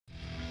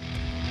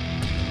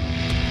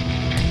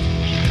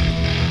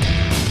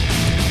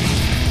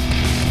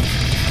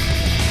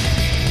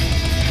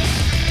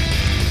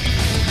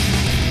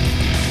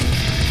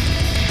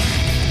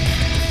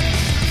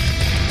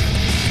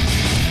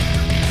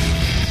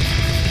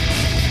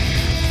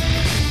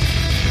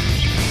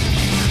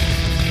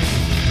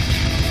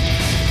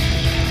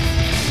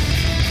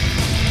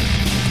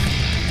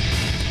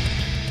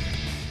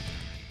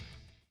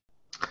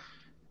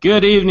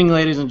Good evening,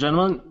 ladies and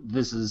gentlemen.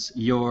 This is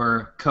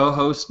your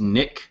co-host,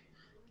 Nick.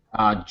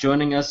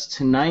 Joining us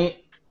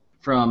tonight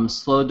from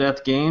Slow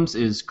Death Games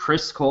is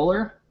Chris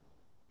Kohler.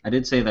 I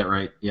did say that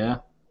right, yeah?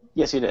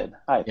 Yes, you did.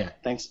 Hi. Yeah.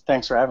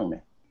 Thanks for having me.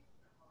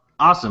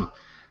 Awesome.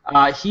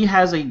 He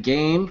has a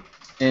game,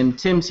 and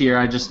Tim's here.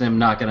 I just am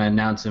not going to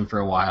announce him for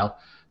a while.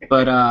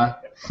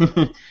 But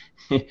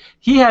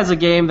he has a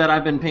game that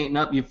I've been painting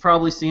up. You've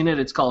probably seen it.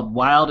 It's called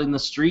Wild in the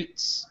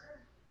Streets.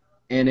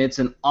 And it's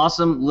an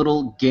awesome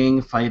little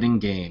gang fighting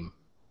game.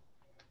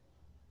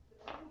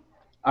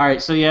 All right,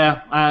 so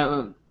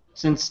yeah,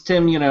 since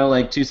Tim,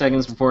 like 2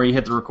 seconds before he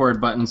hit the record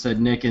button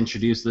said, Nick,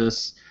 introduce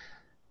this.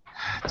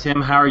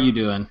 Tim, how are you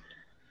doing?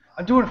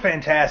 I'm doing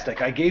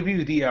fantastic. I gave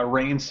you the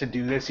reins to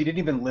do this. You didn't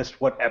even list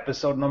what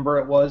episode number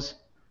it was.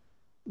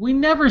 We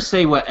never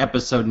say what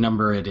episode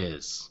number it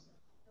is.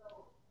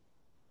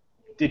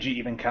 Did you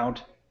even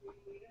count?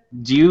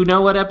 Do you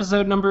know what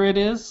episode number it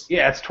is?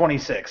 Yeah, it's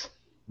 26.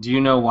 Do you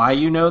know why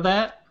you know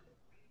that?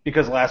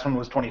 Because the last one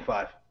was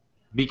 25.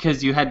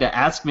 Because you had to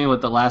ask me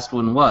what the last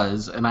one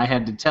was, and I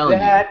had to tell you.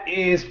 That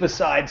is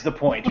besides the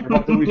point. You're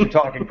about to lose your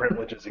talking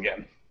privileges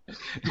again.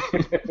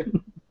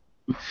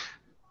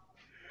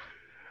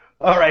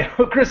 All right.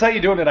 Well, Chris, how you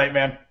doing tonight,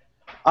 man?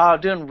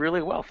 Doing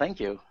really well, thank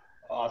you.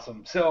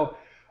 Awesome. So,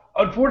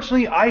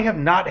 unfortunately, I have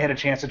not had a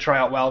chance to try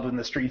out Wild in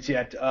the Streets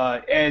yet.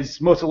 As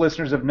most of the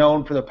listeners have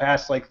known, for the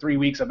past 3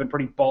 weeks, I've been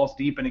pretty balls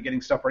deep into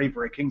getting stuff ready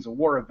for a Kings of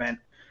War event.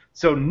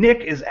 So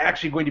Nick is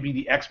actually going to be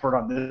the expert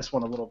on this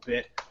one a little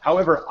bit.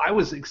 However, I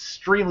was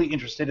extremely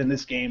interested in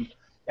this game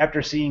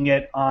after seeing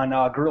it on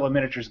Guerrilla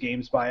Miniatures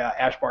Games by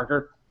Ash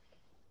Barker.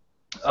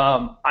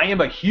 I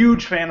am a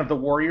huge fan of the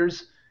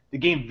Warriors. The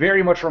game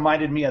very much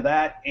reminded me of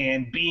that,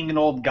 and being an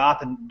old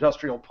goth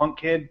industrial punk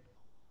kid,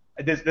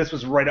 this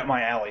was right up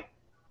my alley.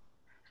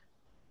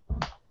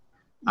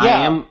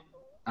 Yeah.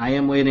 I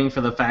am waiting for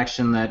the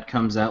faction that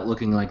comes out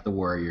looking like the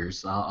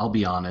Warriors. I'll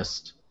be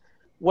honest.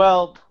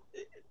 Well,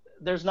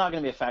 there's not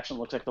going to be a faction that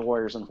looks like the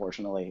Warriors,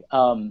 unfortunately,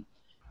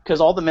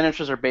 because all the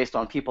miniatures are based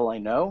on people I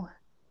know,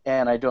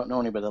 and I don't know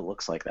anybody that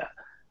looks like that.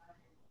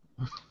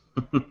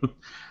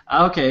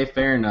 Okay,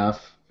 fair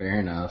enough.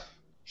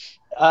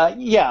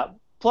 Yeah.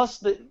 Plus,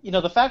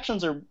 the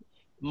factions are,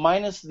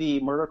 minus the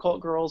Murder Cult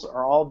girls,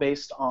 are all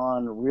based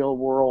on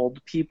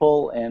real-world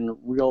people and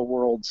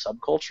real-world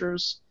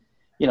subcultures.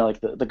 Like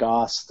the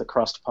goths, the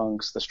crust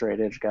punks, the straight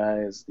edge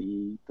guys,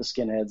 the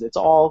skinheads. It's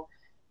all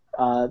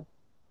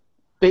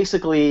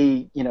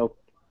basically,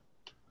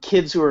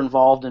 kids who are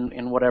involved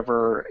in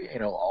whatever,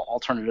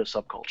 alternative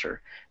subculture.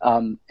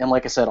 And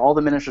like I said, all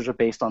the miniatures are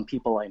based on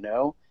people I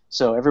know.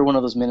 So every one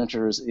of those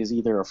miniatures is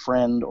either a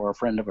friend or a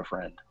friend of a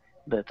friend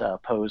that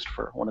posed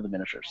for one of the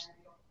miniatures.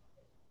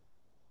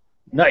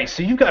 Nice.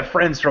 So you've got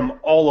friends from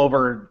all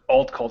over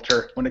alt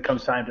culture when it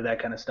comes time to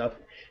that kind of stuff.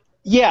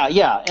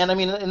 Yeah.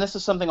 And this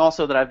is something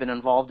also that I've been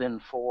involved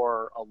in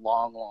for a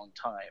long, long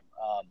time.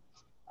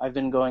 I've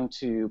been going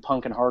to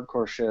punk and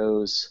hardcore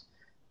shows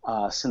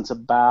since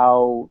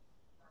about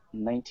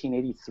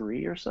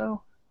 1983 or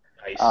so.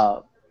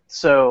 Nice.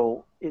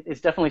 So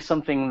it's definitely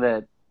something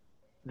that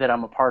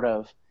I'm a part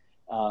of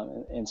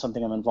and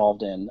something I'm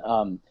involved in.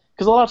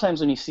 Because a lot of times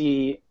when you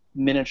see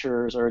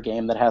miniatures or a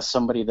game that has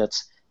somebody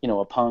that's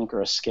a punk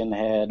or a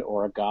skinhead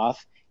or a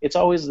goth, it's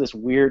always this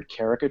weird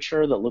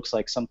caricature that looks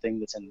like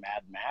something that's in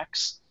Mad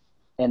Max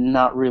and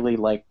not really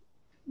like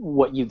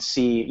what you'd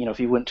see if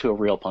you went to a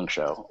real punk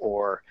show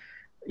or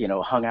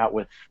hung out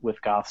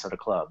with goths at a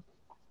club.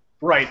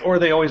 Right, or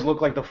they always look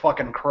like the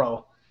fucking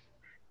Crow.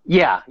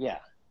 Yeah,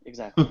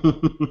 exactly.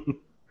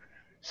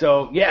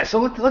 So let's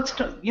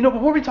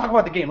before we talk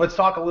about the game, let's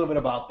talk a little bit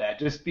about that,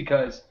 just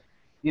because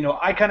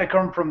I kind of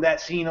come from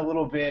that scene a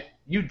little bit.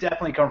 You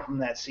definitely come from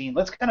that scene.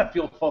 Let's kind of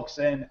fill folks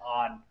in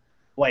on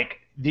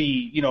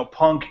the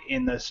punk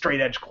in the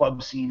straight edge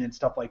club scene and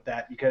stuff like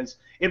that, because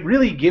it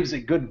really gives a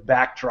good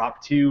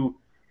backdrop to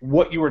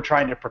what you were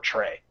trying to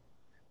portray.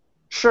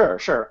 Sure.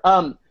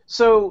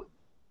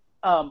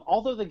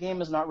 Although the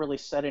game is not really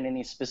set in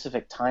any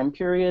specific time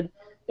period,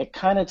 it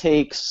kind of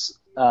takes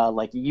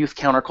youth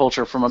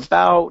counterculture from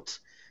about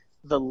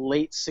the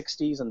late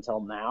 60s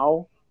until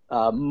now,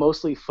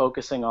 mostly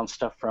focusing on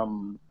stuff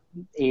from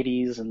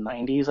 80s and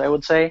 90s, I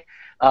would say.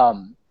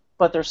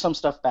 But there's some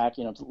stuff back,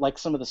 like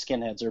some of the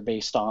skinheads are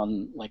based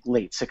on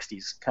late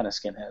 60s kind of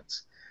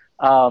skinheads.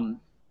 How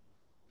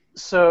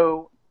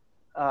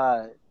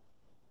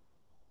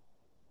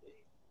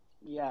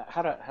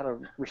to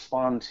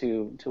respond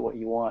to what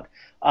you want.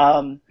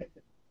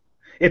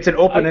 It's an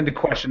open-ended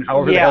question,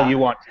 however the hell you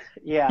want.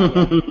 Yeah.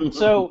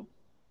 So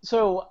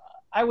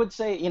I would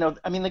say,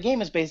 the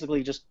game is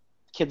basically just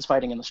kids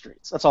fighting in the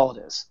streets. That's all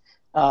it is.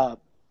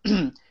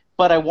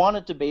 But I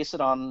wanted to base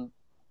it on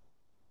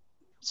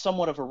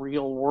somewhat of a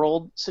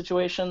real-world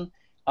situation.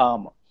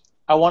 I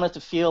wanted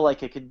to feel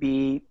like it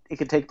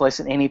could take place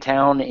in any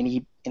town,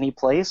 any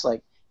place.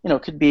 It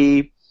could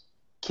be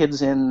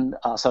kids in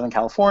Southern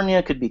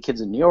California, could be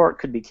kids in New York,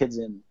 could be kids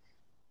in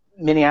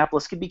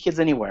Minneapolis, could be kids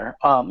anywhere,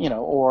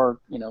 or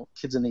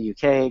kids in the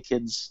UK,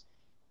 kids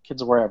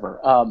wherever.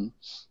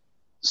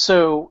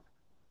 So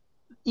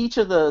each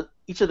of the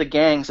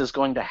gangs is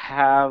going to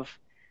have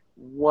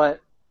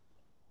what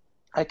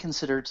I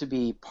consider to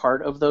be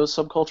part of those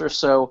subcultures.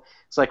 So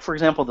it's like, for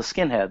example, the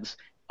skinheads.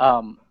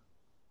 Some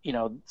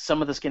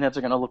of the skinheads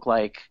are going to look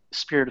like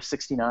Spirit of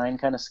 '69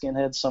 kind of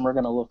skinheads. Some are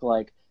going to look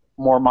like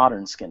more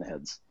modern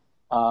skinheads.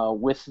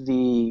 With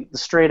the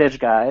straight edge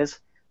guys,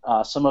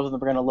 some of them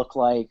are going to look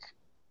like,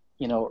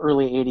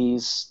 early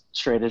 '80s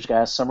straight edge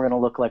guys. Some are going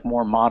to look like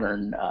more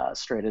modern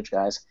straight edge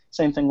guys.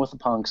 Same thing with the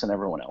punks and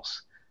everyone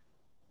else.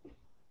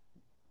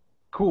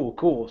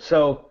 Cool.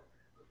 So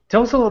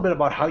tell us a little bit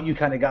about how you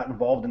kind of got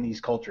involved in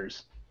these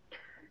cultures.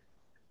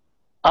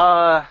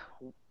 I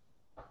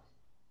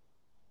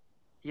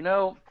don't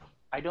know.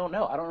 I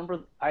don't remember.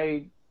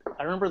 I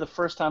remember the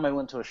first time I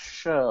went to a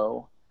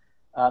show.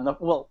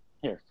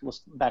 Here,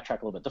 let's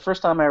backtrack a little bit. The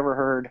first time I ever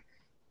heard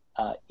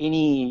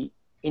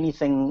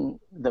anything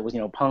that was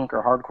punk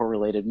or hardcore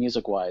related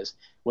music wise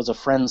was a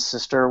friend's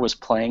sister was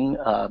playing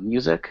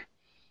music,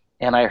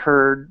 and I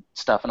heard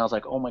stuff, and I was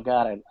like, oh my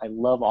god, I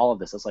love all of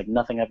this. It's like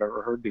nothing I've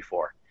ever heard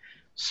before.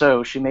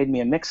 So she made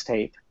me a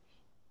mixtape,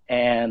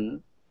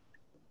 and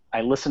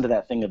I listened to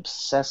that thing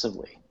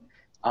obsessively.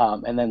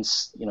 And then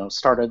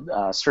started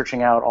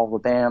searching out all the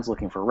bands,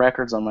 looking for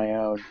records on my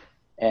own,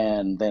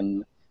 and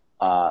then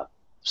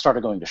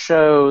started going to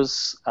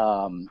shows.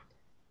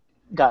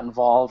 Got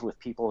involved with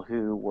people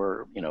who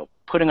were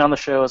putting on the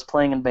shows,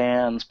 playing in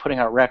bands, putting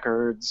out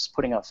records,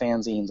 putting out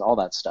fanzines, all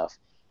that stuff,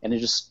 and it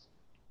just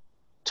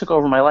took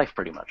over my life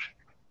pretty much.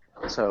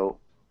 So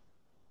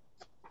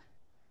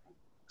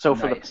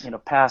Nice. For the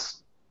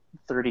past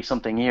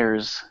 30-something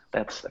years,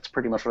 that's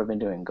pretty much what I've been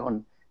doing.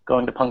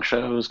 Going to punk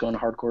shows, going to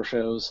hardcore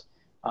shows.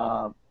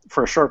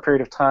 For a short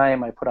period of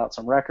time, I put out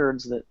some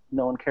records that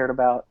no one cared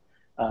about.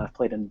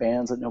 Played in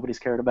bands that nobody's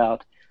cared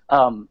about.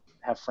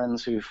 Have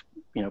friends who've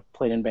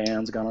played in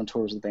bands, gone on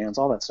tours with bands,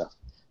 all that stuff.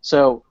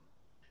 So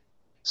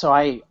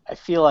I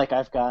feel like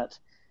I've got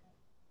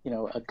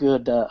a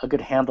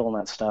good handle on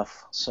that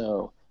stuff.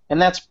 So,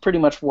 and that's pretty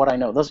much what I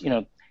know. Those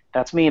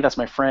that's me. That's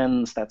my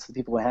friends. That's the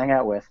people I hang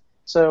out with.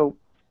 So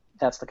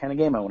that's the kind of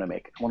game I want to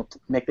make. I want to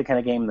make the kind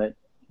of game that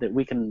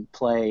we can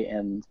play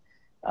and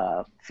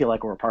feel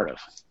like we're a part of.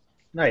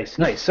 Nice.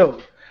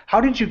 So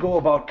how did you go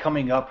about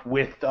coming up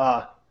with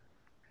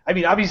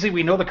obviously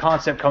we know the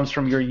concept comes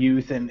from your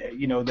youth and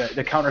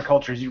the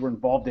countercultures you were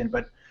involved in,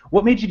 but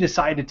what made you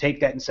decide to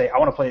take that and say, I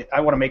want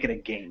to make it a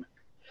game?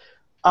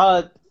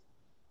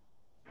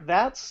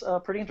 That's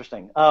pretty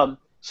interesting.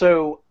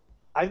 So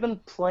I've been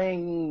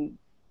playing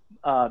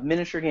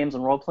miniature games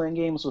and role-playing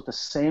games with the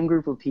same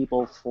group of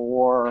people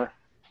for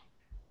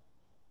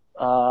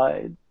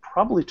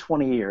probably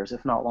 20 years,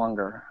 if not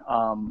longer.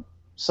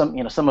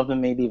 Some of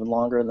them maybe even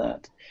longer than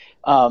that.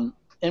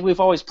 And we've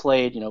always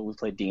played, we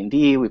played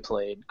D&D, we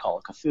played Call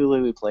of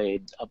Cthulhu, we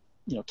played,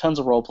 tons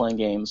of role-playing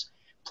games,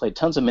 played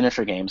tons of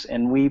miniature games,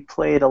 and we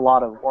played a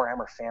lot of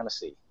Warhammer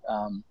Fantasy.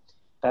 We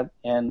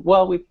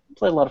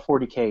played a lot of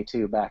 40K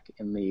too back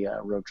in the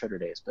Rogue Trader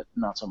days, but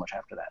not so much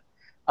after that.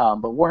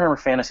 But Warhammer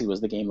Fantasy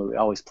was the game that we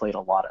always played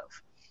a lot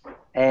of.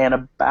 And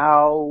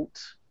about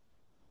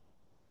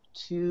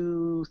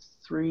 2-3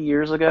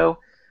 years ago,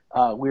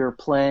 we were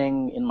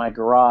playing in my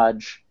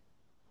garage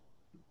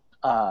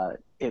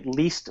at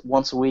least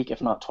once a week,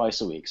 if not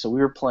twice a week. So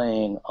we were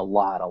playing a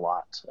lot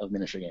of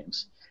miniature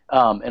games.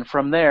 And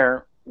from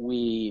there,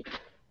 we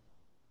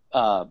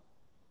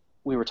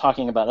were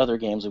talking about other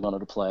games we wanted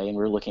to play, and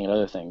we were looking at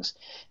other things.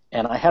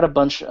 And I had a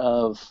bunch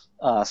of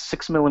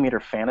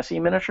 6mm fantasy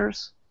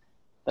miniatures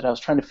that I was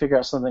trying to figure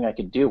out something I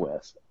could do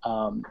with.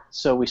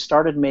 So we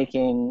started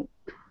making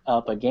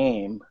up a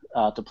game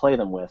to play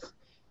them with,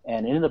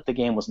 and it ended up the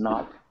game was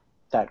not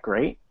that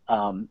great,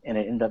 and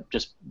it ended up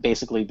just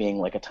basically being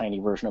like a tiny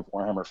version of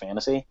Warhammer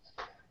Fantasy.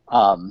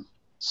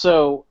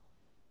 So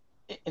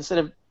instead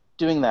of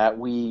doing that,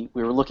 we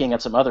were looking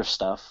at some other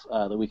stuff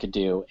that we could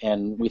do,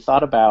 and we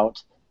thought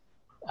about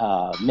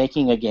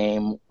making a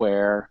game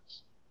where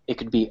it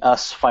could be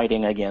us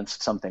fighting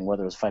against something,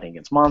 whether it was fighting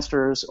against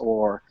monsters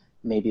or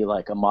maybe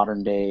like a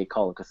modern day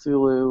Call of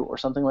Cthulhu or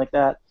something like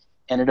that.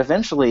 And it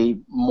eventually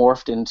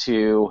morphed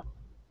into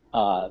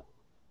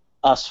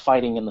us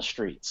fighting in the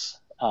streets.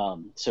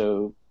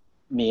 So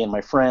me and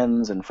my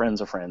friends and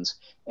friends of friends,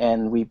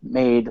 and we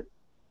made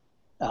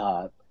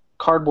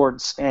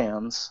cardboard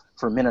stands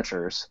for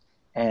miniatures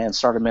and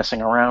started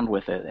messing around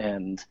with it.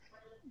 And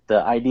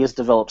the ideas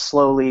developed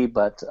slowly,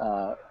 but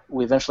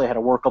we eventually had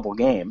a workable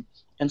game.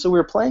 And so we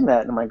were playing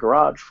that in my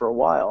garage for a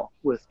while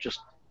with just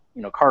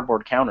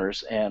cardboard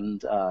counters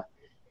and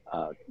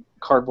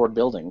cardboard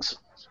buildings,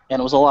 and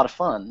it was a lot of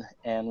fun.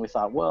 And we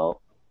thought,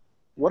 well,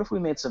 what if we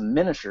made some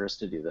miniatures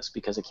to do this,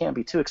 because it can't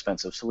be too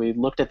expensive. So we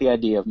looked at the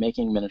idea of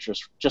making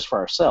miniatures just for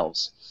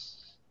ourselves,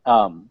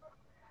 and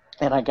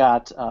I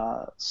got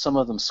some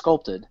of them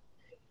sculpted,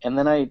 and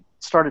then I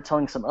started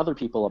telling some other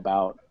people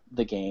about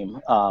the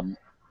game,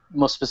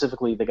 most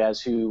specifically the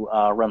guys who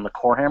run the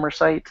Corehammer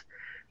site.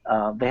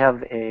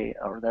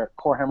 They're at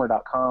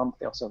corehammer.com.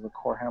 They also have a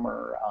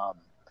Corehammer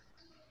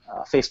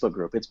Facebook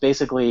group. It's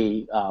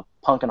basically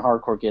punk and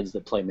hardcore kids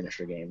that play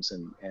miniature games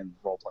and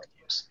role-playing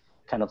games,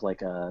 kind of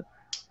like a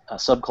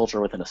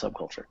subculture within a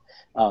subculture.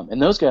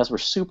 And those guys were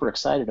super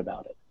excited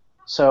about it.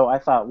 So I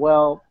thought,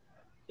 well,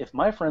 if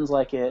my friends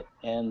like it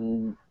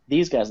and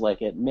these guys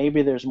like it,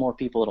 maybe there's more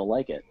people that'll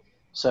like it.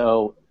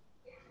 So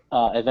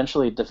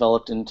eventually it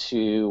developed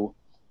into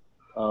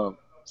a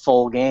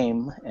full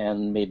game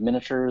and made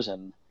miniatures,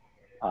 and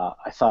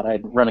I thought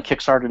I'd run a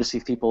Kickstarter to see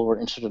if people were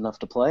interested enough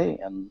to play,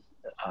 and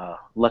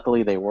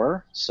luckily they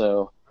were,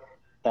 so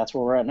that's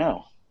where we're at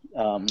now.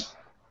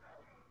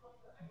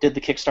 Did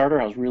the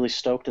Kickstarter. I was really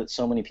stoked that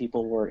so many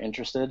people were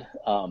interested.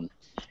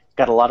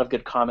 Got a lot of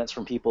good comments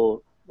from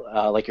people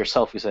like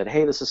yourself who said,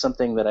 hey, this is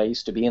something that I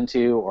used to be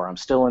into or I'm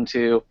still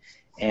into,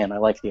 and I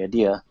like the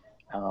idea.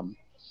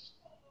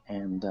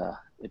 And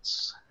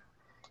it's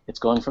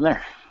going from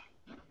there.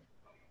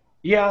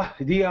 Yeah,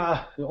 the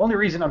only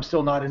reason I'm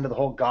still not into the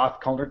whole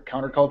goth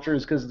counterculture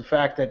is because of the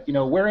fact that,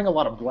 wearing a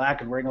lot of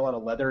black and wearing a lot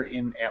of leather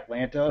in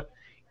Atlanta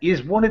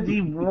is one of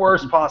the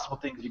worst possible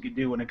things you could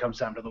do when it comes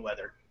down to the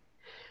weather.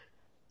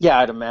 Yeah,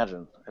 I'd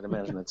imagine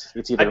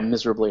it's either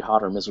miserably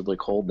hot or miserably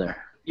cold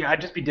there. Yeah, I'd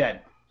just be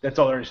dead. That's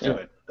all there is to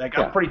it. Like,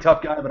 I'm a pretty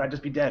tough guy, but I'd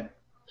just be dead.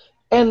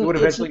 And it would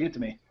eventually get to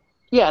me.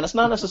 Yeah, and it's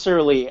not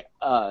necessarily,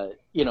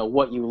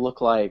 what you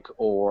look like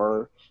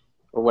or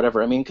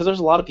whatever. I mean, because there's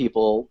a lot of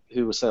people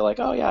who say like,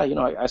 oh yeah,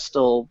 I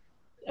still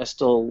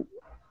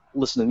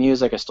listen to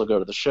music, I still go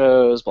to the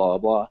shows, blah blah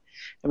blah.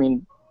 I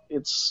mean,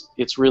 it's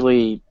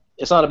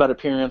not about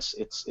appearance,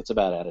 it's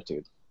about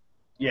attitude.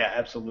 Yeah,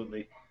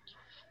 absolutely.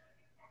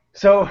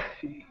 So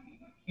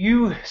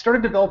you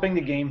started developing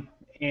the game,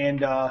 and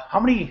how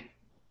many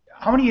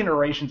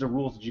iterations of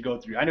rules did you go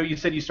through? I know you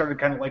said you started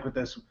kind of like with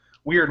this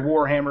weird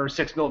Warhammer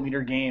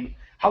 6mm game.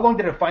 How long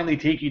did it finally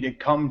take you to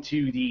come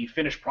to the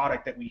finished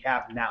product that we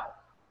have now?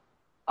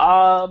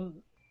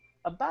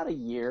 About a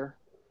year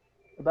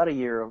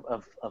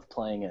of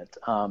playing it.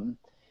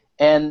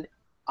 And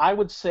I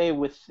would say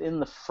within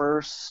the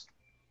first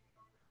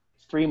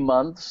 3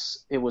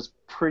 months, it was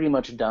pretty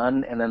much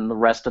done, and then the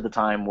rest of the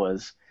time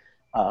was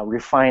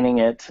refining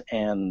it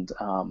and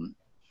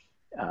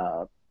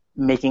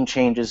making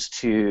changes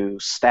to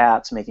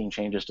stats, making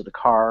changes to the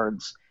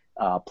cards,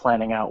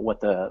 planning out what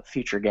the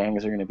future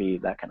gangs are going to be,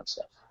 that kind of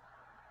stuff.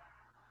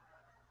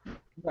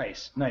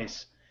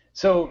 Nice.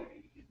 So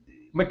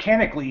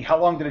mechanically, how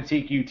long did it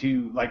take you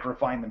to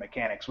refine the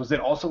mechanics? Was it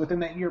also within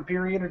that year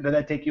period, or did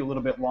that take you a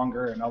little bit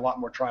longer and a lot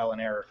more trial and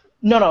error?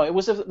 No, it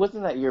was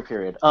within that year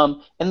period.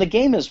 And the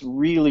game is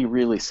really,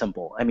 really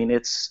simple. I mean,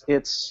 it's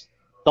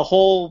the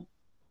whole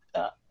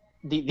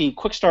the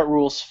quick start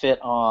rules fit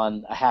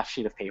on a half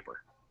sheet of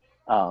paper.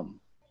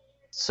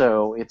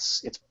 So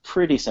it's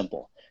pretty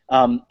simple.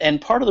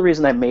 And part of the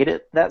reason I made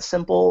it that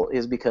simple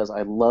is because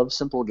I love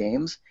simple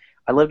games.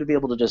 I love to be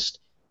able to just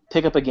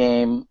pick up a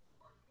game,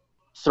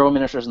 throw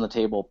miniatures on the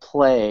table,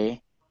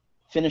 play,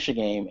 finish a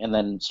game, and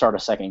then start a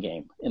second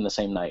game in the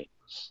same night.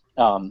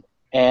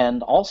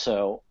 And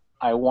also,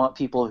 I want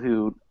people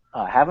who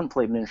haven't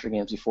played miniature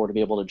games before to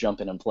be able to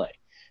jump in and play.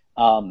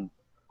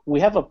 We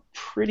have a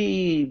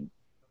pretty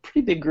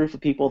big group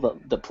of people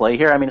that play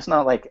here. I mean, it's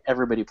not like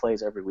everybody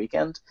plays every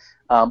weekend,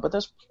 but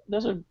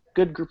there's a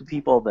good group of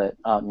people that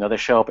they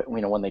show up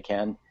when they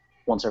can,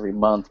 once every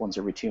month, once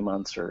every 2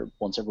 months, or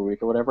once every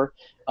week or whatever.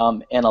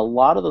 And a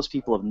lot of those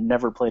people have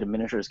never played a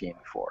miniatures game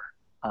before,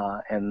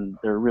 and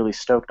they're really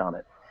stoked on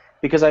it.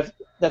 Because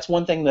that's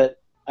one thing that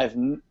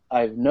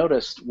I've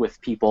noticed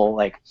with people.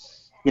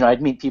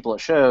 I'd meet people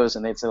at shows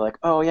and they'd say like,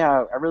 oh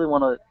yeah, I really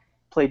want to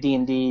play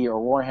D&D or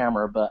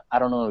Warhammer, but I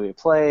don't know who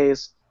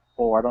plays,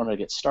 or I don't know how to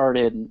get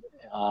started.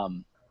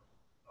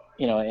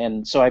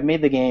 And so I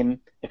made the game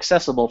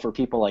accessible for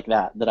people like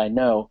that I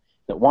know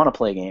that want to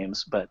play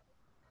games but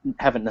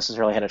haven't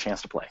necessarily had a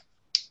chance to play.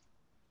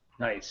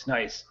 Nice.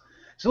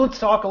 So let's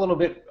talk a little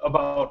bit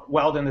about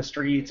Wild in the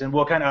Streets, and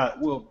we'll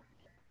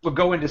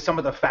go into some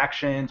of the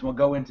factions, we'll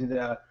go into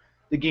the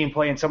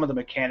gameplay and some of the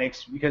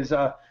mechanics, because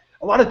a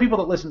lot of people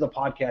that listen to the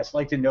podcast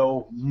like to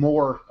know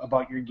more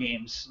about your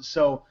games.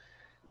 So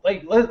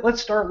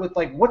let's start with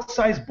what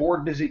size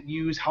board does it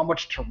use, how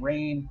much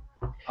terrain,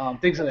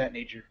 things of that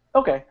nature.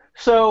 Okay,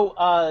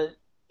 so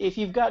if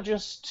you've got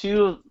just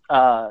two,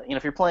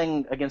 if you're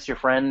playing against your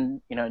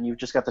friend, and you've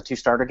just got the two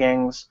starter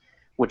gangs,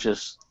 which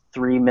is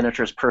 3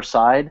 miniatures per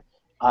side,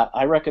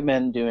 I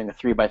recommend doing a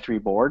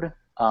 3x3 board,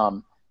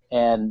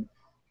 and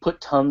put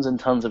tons and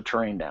tons of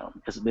terrain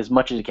down as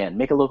much as you can.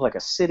 Make it look like a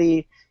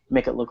city,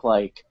 make it look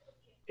like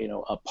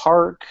a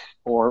park,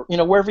 or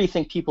wherever you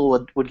think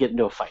people would get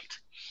into a fight.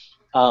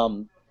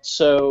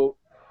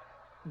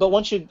 But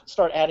once you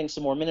start adding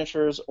some more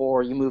miniatures,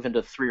 or you move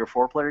into 3 or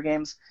 4 player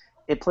games,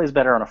 it plays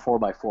better on a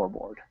 4x4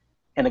 board,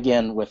 and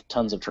again with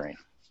tons of terrain.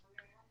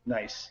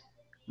 Nice.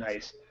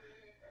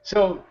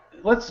 So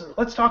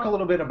let's talk a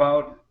little bit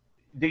about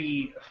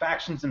the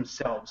factions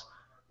themselves.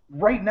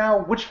 Right now,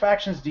 which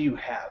factions do you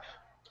have?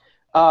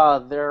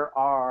 There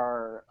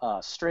are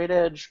straight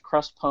edge,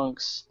 crust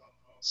punks,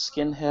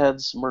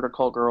 skinheads, murder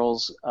cult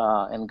girls,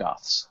 and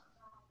goths.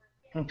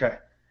 Okay.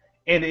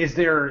 And is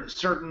there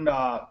certain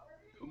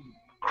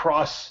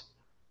cross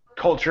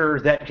culture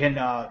that can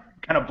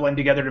kind of blend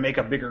together to make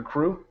a bigger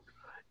crew?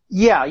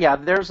 Yeah.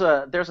 There's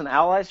an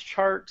allies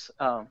chart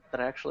that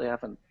I actually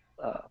haven't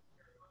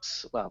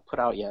put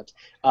out yet.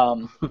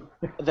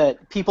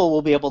 That people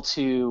will be able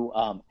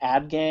to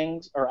add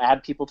gangs or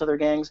add people to their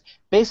gangs.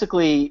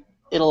 Basically,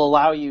 it'll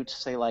allow you to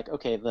say like,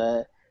 okay,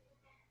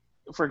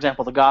 for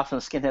example, the goths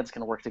and the skinheads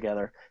can work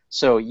together.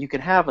 So you can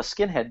have a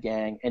skinhead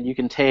gang, and you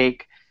can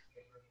take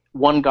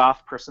one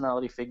goth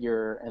personality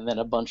figure and then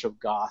a bunch of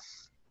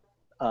goth,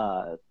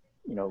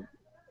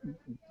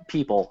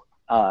 people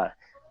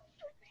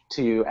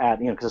to add,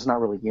 because it's not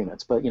really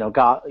units, but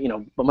goth,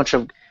 a bunch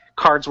of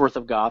cards worth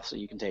of goths that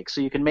you can take.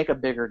 So you can make a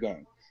bigger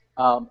gang,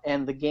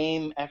 and the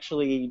game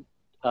actually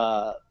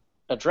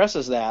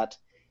addresses that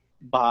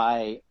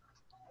by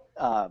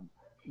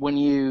when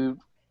you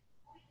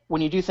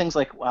do things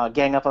like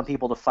gang up on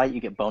people to fight, you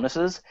get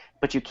bonuses,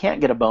 but you can't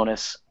get a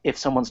bonus if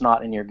someone's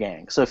not in your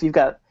gang. So if you've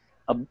got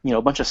a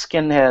bunch of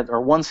skinhead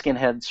or one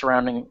skinhead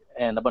surrounding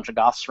and a bunch of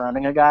goths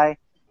surrounding a guy,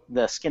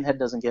 the skinhead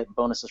doesn't get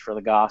bonuses for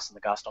the goths, and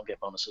the goths don't get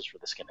bonuses for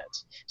the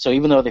skinheads. So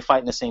even though they fight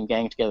in the same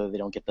gang together, they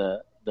don't get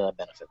the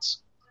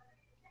benefits.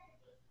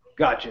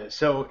 Gotcha.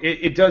 So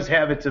it does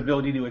have its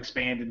ability to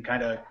expand and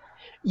kind of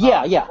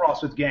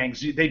cross with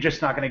gangs. They're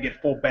just not going to get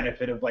full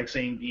benefit of, like,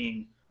 saying,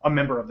 being a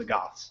member of the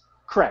goths.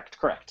 Correct.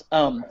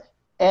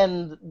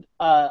 And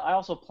I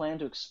also plan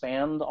to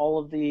expand all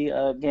of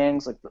the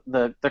gangs. Like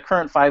the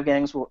current 5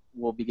 gangs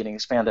will be getting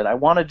expanded. I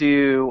want to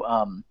do.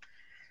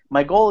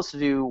 My goal is to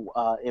do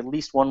at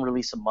least one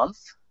release a month,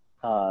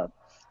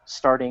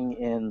 starting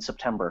in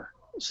September.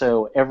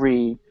 So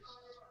every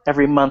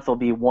month there'll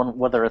be one,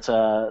 whether it's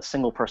a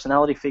single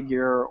personality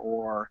figure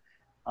or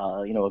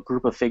a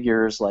group of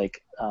figures.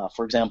 Like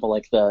for example,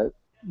 like the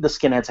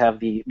skinheads have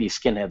the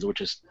skinheads,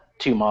 which is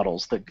 2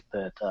 models that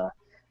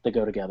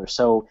go together.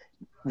 So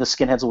the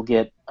skinheads will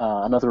get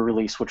another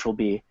release, which will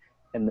be,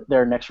 and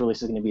their next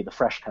release is going to be the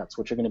fresh cuts,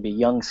 which are going to be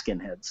young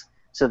skinheads.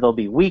 So they'll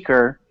be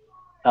weaker,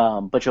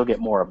 but you'll get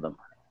more of them.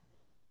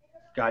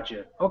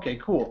 Gotcha. Okay,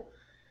 cool.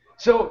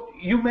 So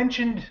you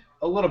mentioned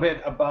a little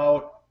bit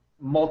about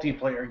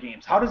multiplayer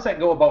games. How does that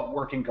go about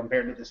working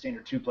compared to the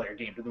standard 2-player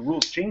game? Do the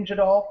rules change at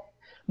all?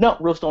 No,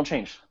 rules don't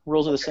change.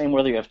 Rules are the same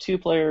whether you have 2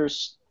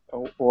 players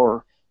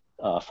or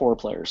 4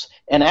 players.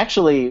 And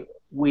actually,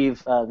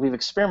 we've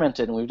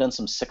experimented and we've done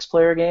some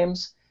 6-player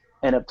games,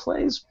 and it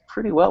plays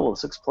pretty well with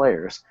 6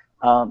 players.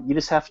 You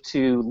just have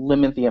to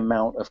limit the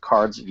amount of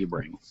cards that you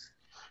bring.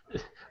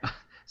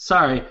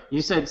 Sorry,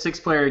 you said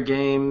 6-player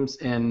games,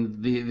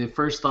 and the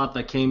first thought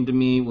that came to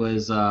me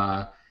was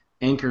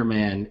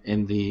Anchorman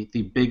and the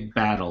big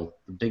battle,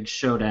 the big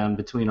showdown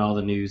between all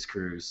the news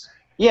crews.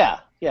 Yeah.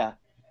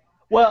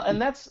 Well,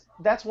 and that's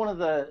one of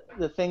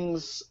the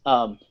things.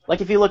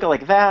 Like if you look at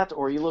like that,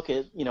 or you look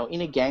at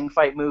any gang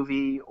fight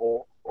movie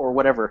or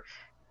whatever,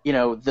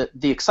 the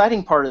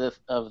exciting part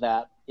of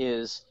that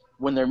is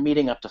when they're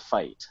meeting up to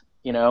fight.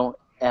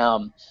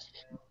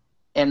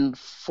 And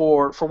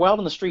for Wild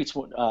in the Streets,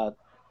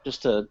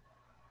 just to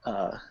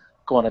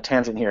go on a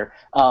tangent here,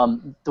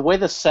 the way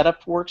the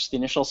setup works, the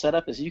initial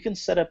setup, is you can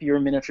set up your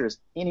miniatures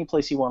any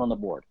place you want on the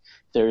board.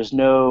 There's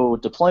no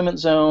deployment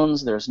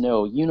zones, there's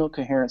no unit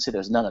coherency,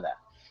 there's none of that.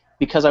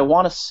 Because I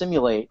want to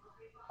simulate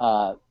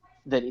that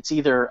it's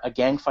either a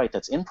gang fight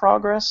that's in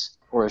progress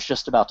or it's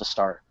just about to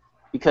start.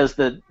 Because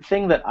the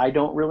thing that I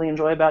don't really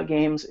enjoy about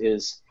games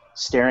is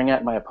staring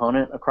at my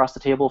opponent across the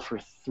table for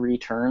 3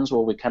 turns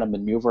while we kind of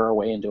maneuver our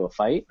way into a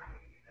fight.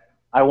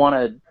 I want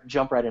to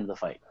jump right into the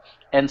fight.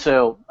 And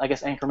so I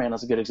guess Anchorman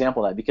is a good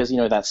example of that, because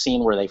that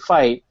scene where they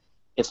fight,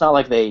 it's not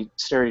like they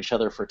stare at each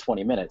other for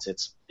 20 minutes.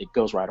 It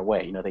goes right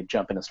away. They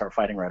jump in and start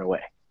fighting right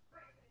away.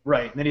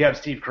 Right, and then you have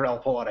Steve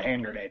Carell pull out a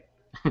hand grenade.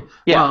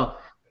 Yeah. Well,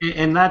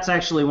 and that's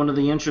actually one of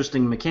the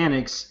interesting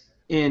mechanics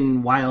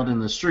in Wild in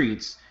the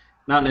Streets.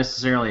 Not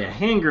necessarily a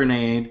hand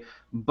grenade,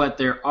 but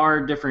there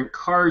are different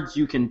cards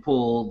you can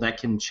pull that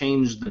can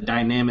change the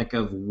dynamic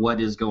of what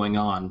is going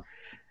on.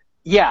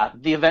 Yeah,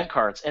 the event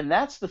cards. And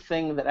that's the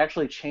thing that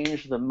actually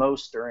changed the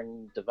most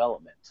during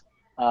development.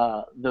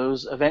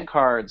 Those event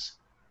cards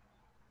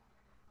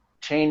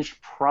changed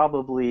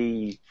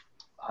probably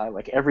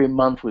like every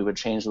month. We would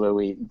change the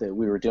way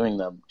we were doing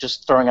them,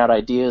 just throwing out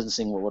ideas and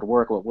seeing what would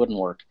work, what wouldn't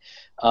work.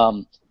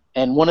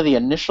 And one of the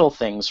initial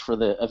things for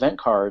the event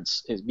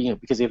cards, is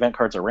because the event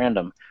cards are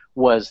random,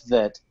 was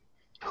that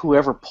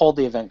whoever pulled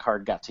the event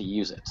card got to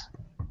use it.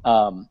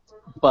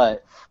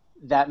 But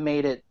that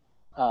made it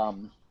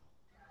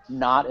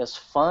not as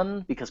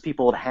fun, because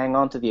people would hang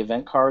on to the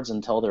event cards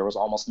until there was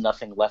almost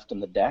nothing left in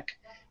the deck,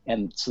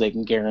 and so they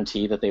can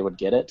guarantee that they would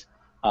get it.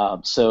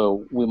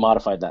 So we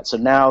modified that. So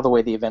now the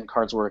way the event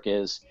cards work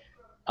is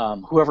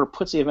whoever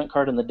puts the event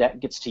card in the deck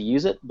gets to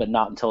use it, but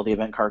not until the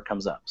event card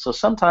comes up. So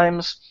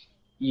sometimes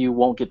you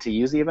won't get to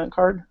use the event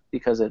card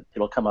because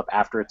it'll come up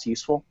after it's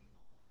useful,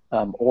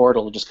 or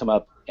it'll just come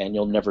up and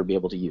you'll never be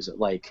able to use it.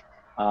 Like,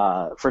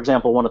 for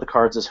example, one of the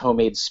cards is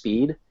Homemade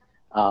Speed.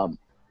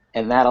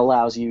 and that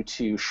allows you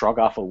to shrug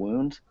off a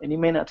wound, and you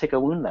may not take a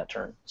wound that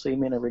turn, so you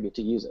may never get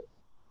to use it.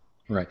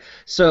 Right.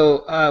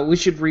 So we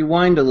should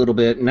rewind a little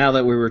bit now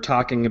that we were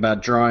talking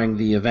about drawing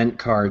the event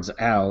cards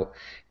out,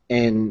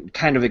 and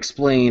kind of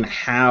explain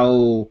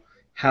how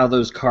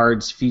those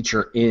cards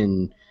feature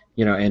in,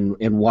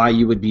 and why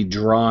you would be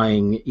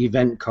drawing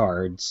event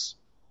cards.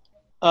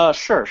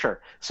 Sure.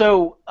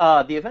 So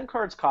the event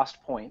cards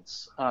cost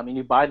points, and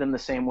you buy them the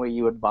same way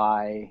you would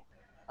buy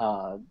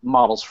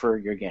models for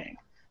your gang.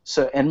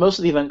 So, and most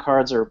of the event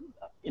cards are,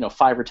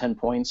 5 or 10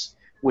 points,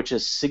 which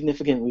is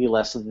significantly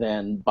less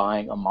than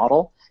buying a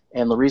model.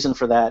 And the reason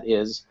for that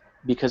is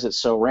because it's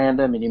so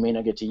random and you may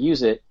not get to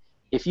use it.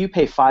 If you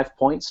pay 5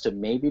 points to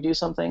maybe do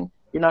something,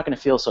 you're not going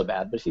to feel so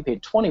bad. But if you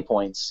paid 20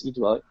 points, you'd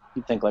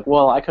think like,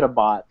 well, I could have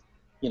bought,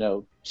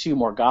 2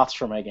 more Goths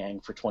for my gang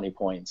for 20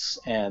 points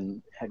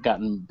and had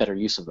gotten better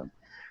use of them.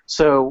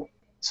 So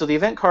the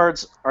event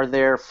cards are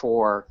there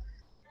for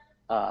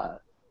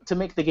to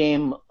make the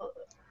game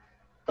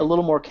a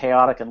little more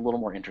chaotic and a little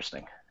more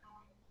interesting.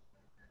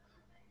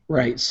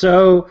 Right.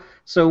 So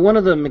one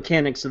of the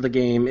mechanics of the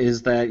game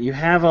is that you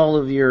have all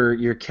of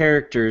your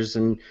characters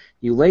and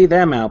you lay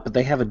them out, but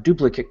they have a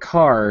duplicate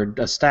card,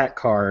 a stat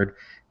card,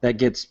 that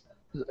gets,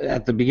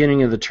 at the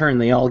beginning of the turn,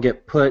 they all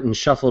get put and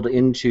shuffled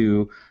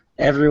into,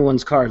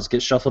 everyone's cards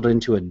get shuffled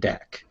into a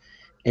deck.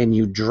 And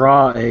you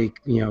draw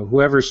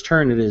whoever's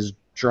turn it is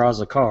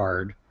draws a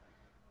card.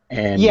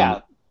 And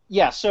Yeah.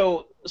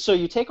 So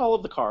you take all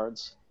of the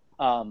cards,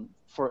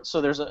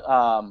 so there's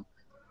a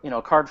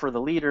card for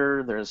the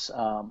leader. There's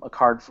a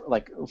card for,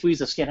 like, if we use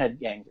the skinhead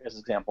gang as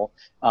an example,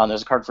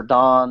 there's a card for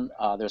Dawn.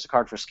 There's a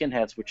card for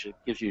skinheads, which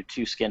gives you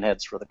 2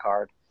 skinheads for the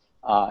card,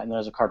 and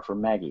there's a card for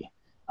Maggie.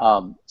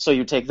 So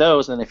you take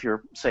those, and if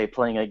you're, say,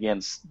 playing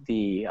against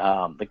the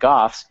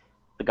Goths,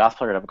 the Goth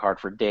player would have a card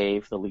for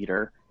Dave, the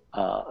leader,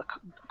 a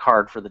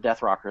card for the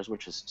Death Rockers,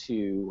 which is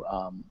 2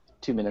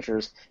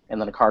 miniatures, and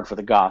then a card for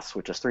the Goths,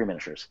 which is 3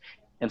 miniatures.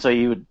 And so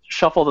you would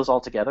shuffle those all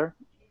together,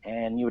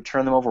 and you would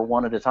turn them over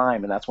one at a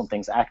time, and that's when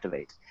things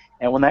activate.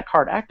 And when that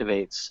card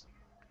activates,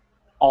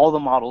 all the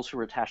models who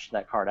are attached to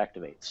that card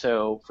activate.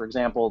 So, for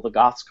example, the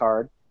Goths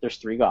card, there's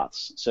 3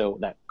 Goths. So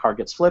that card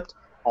gets flipped,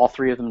 all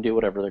 3 of them do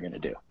whatever they're going to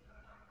do.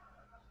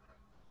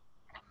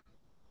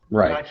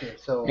 Right. Gotcha.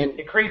 So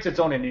it creates its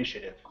own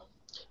initiative.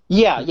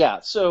 Yeah.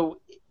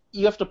 So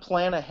you have to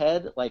plan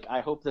ahead, like,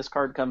 I hope this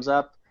card comes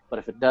up, but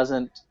if it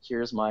doesn't,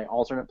 here's my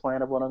alternate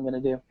plan of what I'm going to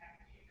do.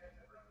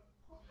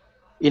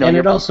 And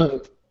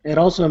it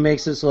also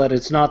makes it so that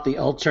it's not the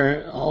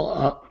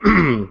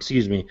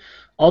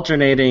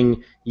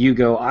alternating you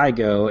go, I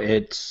go.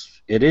 It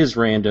is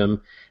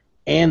random,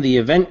 and the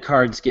event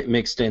cards get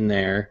mixed in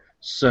there,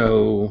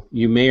 so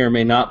you may or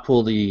may not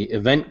pull the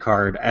event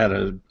card at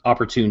an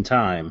opportune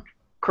time.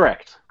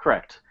 Correct.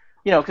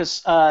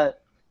 Because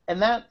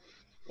and that,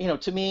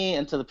 to me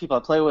and to the people I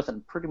play with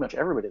and pretty much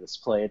everybody that's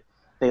played,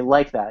 they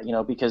like that,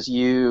 because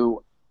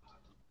you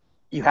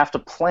have to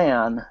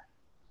plan,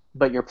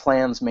 but your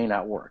plans may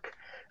not work.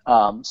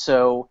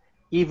 So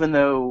even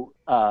though,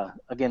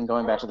 again,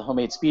 going back to the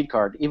homemade speed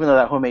card, even though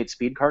that homemade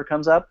speed card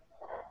comes up,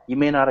 you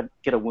may not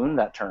get a wound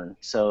that turn,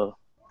 so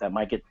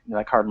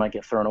that card might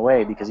get thrown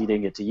away because you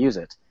didn't get to use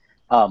it.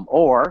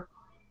 Or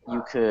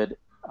you could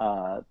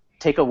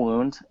take a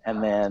wound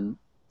and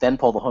then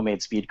pull the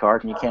homemade speed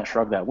card, and you can't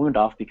shrug that wound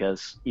off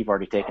because you've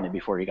already taken it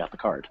before you got the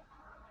card.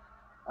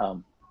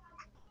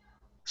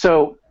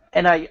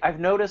 And I've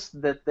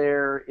noticed that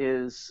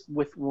there's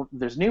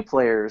new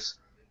players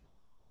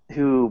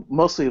who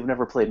mostly have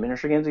never played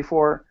miniature games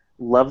before,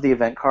 love the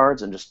event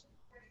cards and just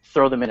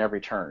throw them in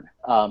every turn.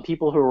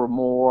 People who are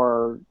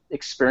more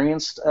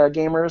experienced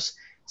gamers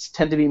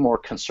tend to be more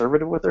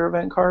conservative with their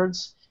event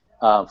cards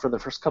for the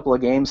first couple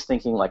of games,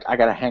 thinking like, I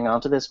got to hang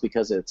on to this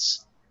because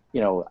it's,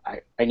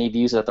 I need to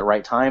use it at the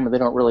right time, and they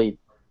don't really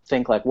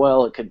think like,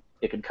 well, it could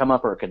come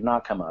up or it could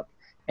not come up,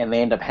 and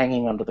they end up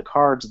hanging onto the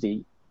cards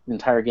the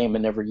entire game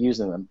and never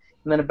using them.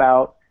 And then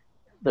about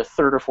the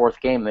 3rd or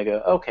 4th game, they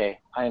go, okay,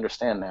 I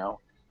understand now.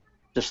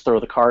 Just throw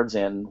the cards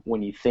in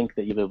when you think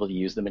that you'll be able to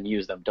use them and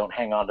use them. Don't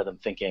hang on to them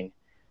thinking,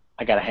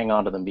 I got to hang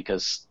on to them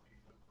because,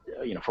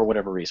 for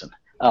whatever reason.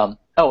 And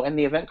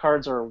the event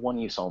cards are one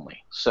use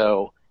only.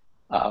 So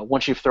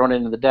once you've thrown it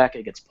into the deck,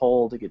 it gets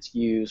pulled, it gets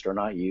used or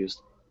not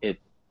used. It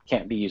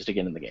can't be used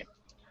again in the game.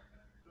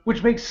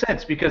 Which makes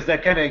sense because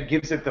that kind of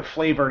gives it the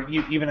flavor.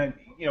 Even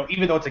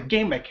though it's a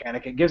game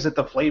mechanic, it gives it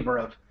the flavor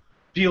of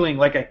feeling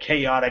like a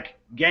chaotic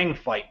gang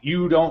fight.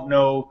 You don't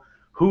know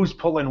who's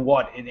pulling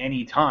what at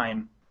any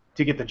time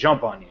to get the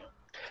jump on you.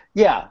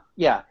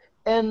 Yeah,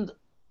 and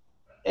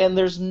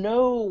there's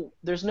no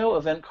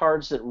event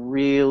cards that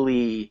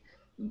really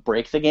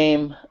break the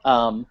game.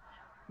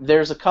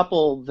 There's a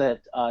couple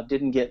that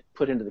didn't get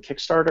put into the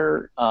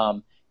Kickstarter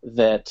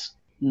that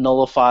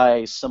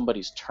nullify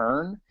somebody's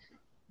turn,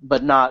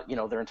 but not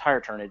their entire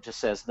turn. It just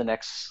says the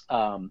next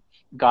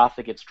Goth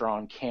that gets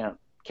drawn can't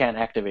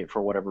activate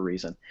for whatever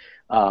reason,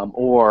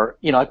 or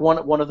like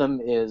one of them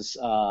is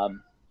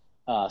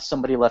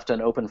somebody left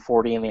an open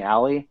 40 in the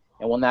alley.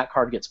 And when that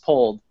card gets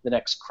pulled, the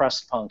next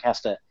crust punk has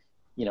to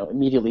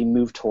immediately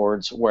move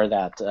towards where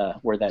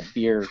that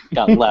beer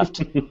got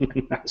left.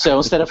 So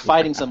instead of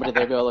fighting somebody,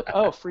 they go like,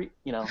 oh, free,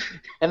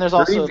 And there's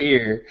also free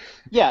beer.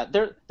 Yeah,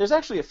 there's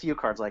actually a few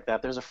cards like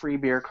that. There's a free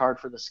beer card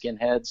for the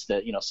skinheads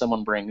that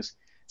someone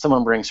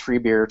brings free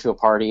beer to a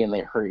party and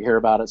they hear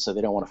about it, so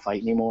they don't want to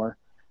fight anymore.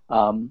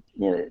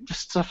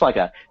 Just stuff like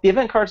that. The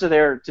event cards are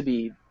there to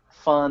be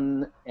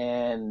fun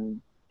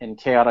and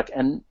chaotic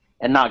and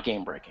not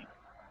game breaking.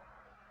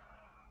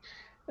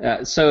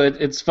 So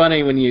it's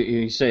funny when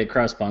you say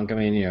crosspunk. I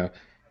mean,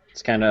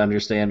 it's kind of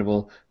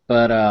understandable.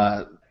 But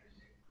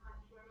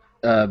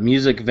a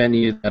music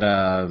venue that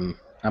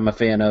I'm a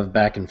fan of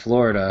back in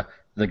Florida,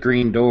 the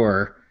Green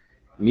Door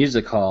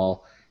Music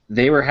Hall,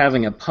 they were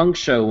having a punk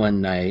show one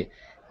night,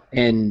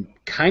 and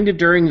kind of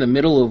during the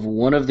middle of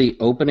one of the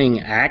opening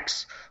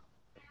acts,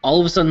 all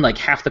of a sudden, like,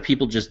 half the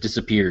people just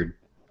disappeared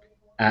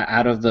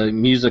out of the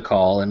music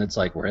hall, and it's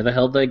like, where the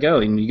hell did they go?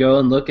 And you go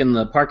and look in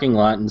the parking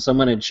lot, and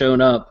someone had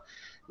shown up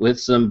with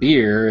some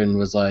beer and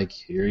was like,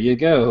 here you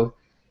go,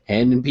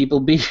 handing people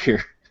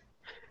beer.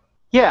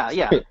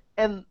 Yeah.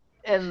 And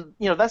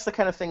that's the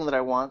kind of thing that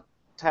I want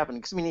to happen.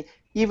 Because, I mean,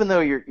 even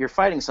though you're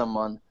fighting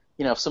someone,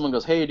 if someone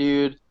goes, hey,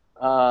 dude,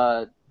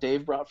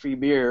 Dave brought free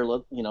beer,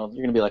 you're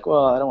going to be like,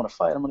 well, I don't want to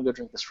fight. I'm going to go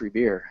drink this free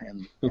beer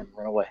and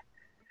run away.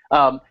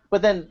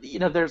 But then,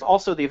 there's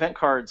also the event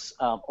cards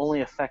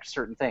only affect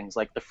certain things.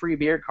 Like the free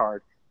beer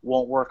card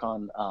won't work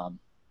on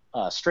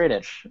straight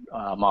edge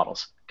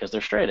models because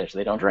they're straight edge.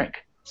 They don't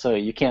drink. So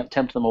you can't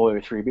tempt them away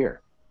with free beer.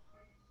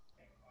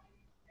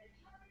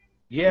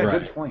 Yeah,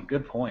 right.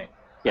 Good point.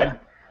 Yeah.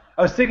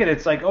 I was thinking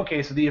it's like,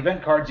 okay, so the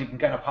event cards you can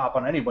kind of pop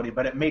on anybody,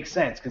 but it makes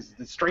sense because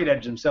the straight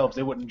edge themselves,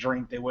 they wouldn't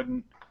drink, they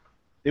wouldn't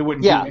do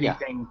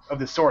anything of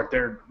the sort.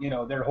 Their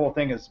whole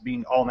thing is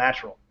being all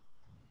natural.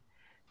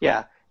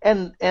 Yeah.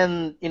 And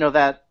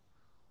that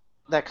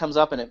comes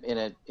up,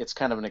 and it's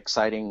kind of an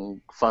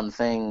exciting, fun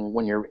thing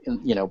when you're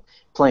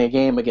playing a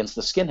game against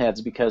the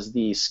skinheads, because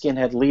the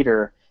skinhead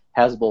leader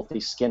has both the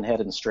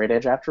skinhead and straight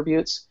edge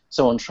attributes.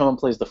 So when someone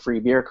plays the free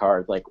beer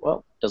card, like,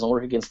 well, it doesn't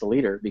work against the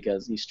leader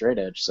because he's straight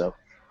edge, so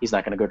he's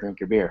not going to go drink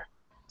your beer.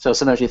 So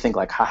sometimes you think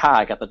like, haha,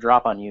 I got the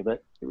drop on you,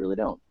 but you really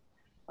don't.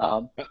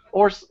 And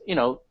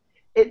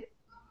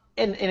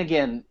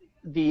again,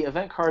 the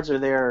event cards are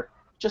there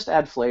just to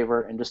add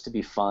flavor and just to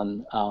be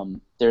fun.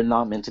 They're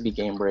not meant to be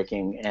game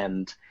breaking,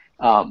 and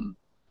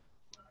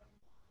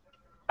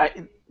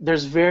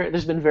there's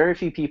been very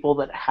few people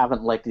that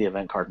haven't liked the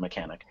event card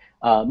mechanic.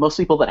 Most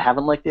people that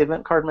haven't liked the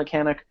event card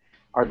mechanic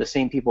are the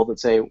same people that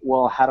say,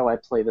 well, how do I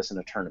play this in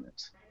a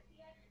tournament?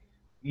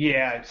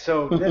 Yeah,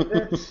 so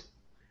that's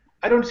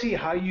I don't see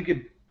how you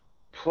could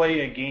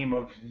play a game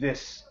of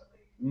this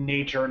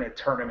nature in a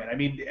tournament. I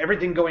mean,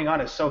 everything going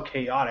on is so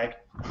chaotic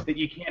that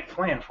you can't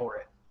plan for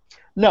it.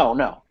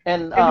 No.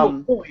 And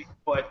no point,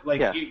 but like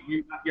yeah.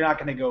 you're not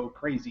going to go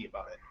crazy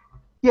about it.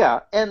 Yeah,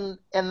 and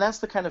that's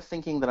the kind of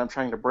thinking that I'm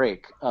trying to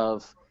break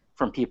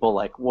from people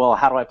like, well,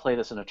 how do I play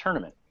this in a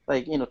tournament?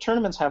 Like,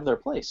 tournaments have their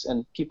place,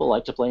 and people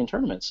like to play in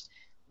tournaments.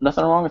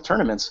 Nothing wrong with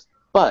tournaments,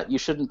 but you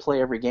shouldn't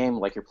play every game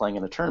like you're playing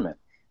in a tournament.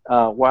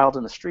 Wild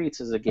in the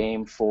Streets is a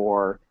game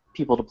for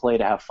people to play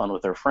to have fun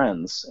with their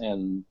friends,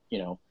 and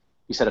you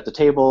set up the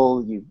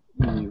table, you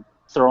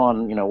throw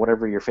on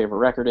whatever your favorite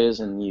record is,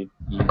 and you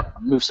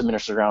move some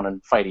ministers around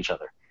and fight each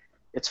other.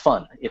 It's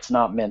fun. It's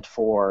not meant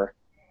for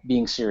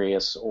being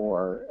serious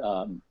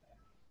or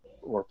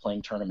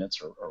playing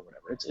tournaments or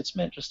whatever. It's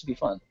meant just to be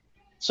fun.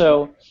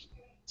 So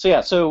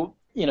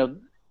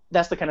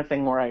that's the kind of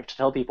thing where I have to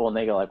tell people, and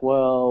they go like,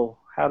 well,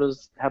 how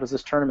does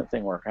this tournament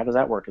thing work? How does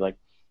that work? Like,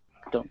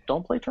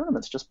 don't play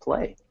tournaments. Just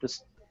play.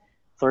 Just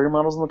throw your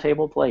models on the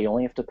table, play. You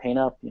only have to paint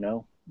up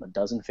a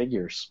dozen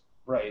figures.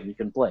 Right. And you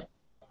can play.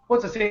 Well,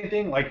 it's the same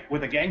thing like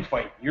with a gang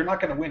fight. You're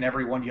not going to win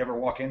every one you ever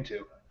walk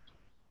into.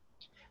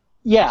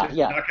 Yeah, it's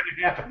not going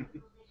to happen.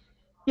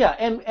 Yeah,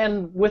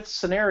 and with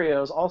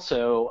scenarios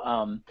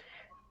also,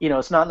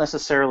 it's not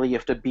necessarily you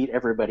have to beat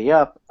everybody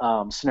up.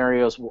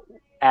 Scenarios will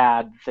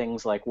add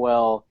things like,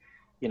 well,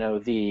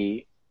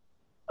 the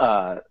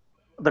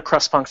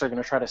crust punks are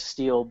going to try to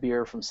steal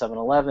beer from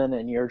 7-Eleven,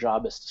 and your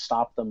job is to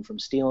stop them from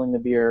stealing the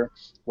beer,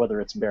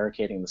 whether it's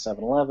barricading the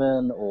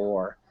 7-Eleven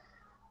or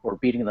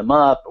beating them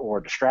up or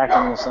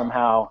distracting them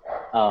somehow.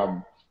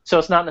 So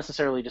it's not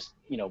necessarily just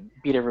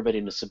beat everybody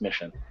into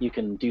submission. You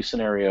can do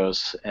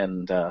scenarios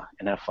and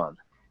have fun.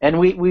 And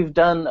we've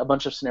done a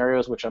bunch of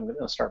scenarios, which I'm going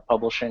to start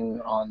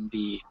publishing on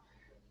the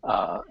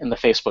in the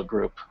Facebook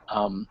group.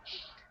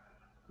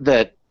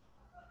 That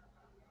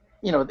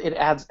it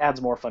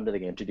adds more fun to the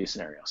game to do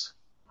scenarios.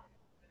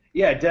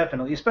 Yeah,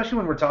 definitely. Especially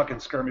when we're talking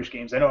skirmish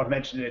games. I know I've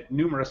mentioned it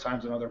numerous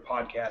times on other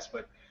podcasts,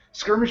 but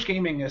skirmish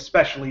gaming,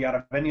 especially out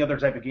of any other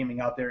type of gaming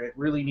out there, it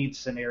really needs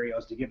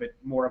scenarios to give it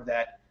more of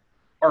that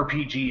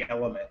RPG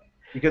element.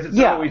 Because it's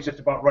not always just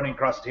about running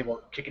across the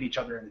table, kicking each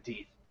other in the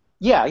teeth.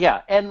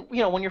 Yeah. And,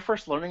 when you're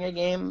first learning a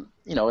game,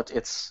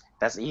 that's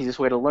the easiest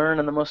way to learn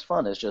and the most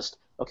fun is just,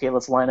 okay,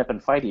 let's line up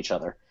and fight each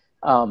other.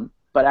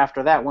 But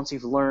after that, once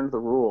you've learned the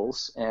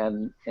rules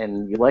and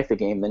you like the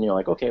game, then you're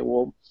like, okay,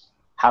 well,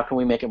 how can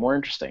we make it more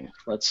interesting?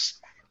 Let's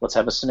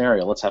have a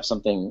scenario. Let's have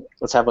something.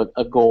 Let's have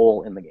a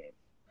goal in the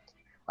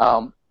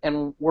game.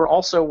 And we're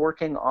also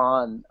working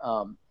on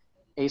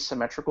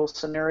asymmetrical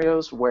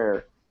scenarios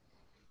where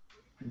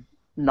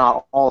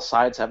not all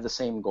sides have the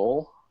same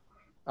goal,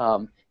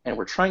 and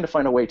we're trying to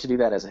find a way to do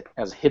that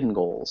as hidden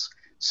goals,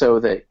 so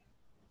that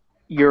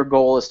your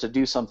goal is to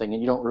do something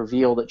and you don't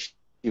reveal that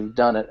you've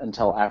done it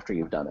until after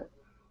you've done it.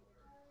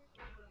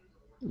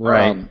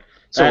 Right.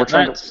 So we're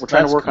trying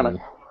to work cool. on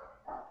it.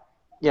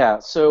 Yeah.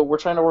 So we're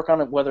trying to work on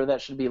it, whether that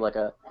should be like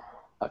a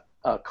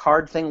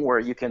card thing where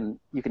you can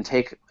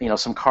take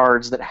some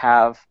cards that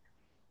have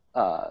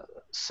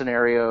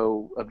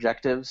scenario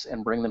objectives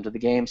and bring them to the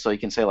game. So you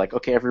can say like,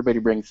 okay, everybody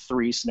bring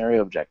 3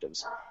 scenario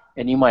objectives,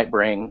 and you might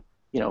bring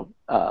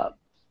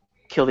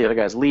kill the other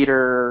guy's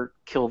leader,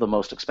 kill the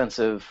most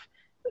expensive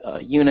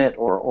unit,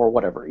 or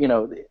whatever,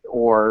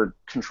 or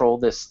control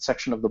this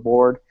section of the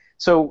board.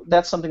 So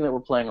that's something that we're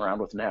playing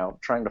around with now,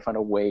 trying to find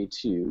a way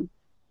to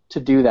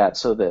do that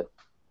so that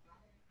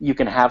you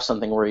can have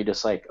something where you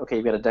just like, okay,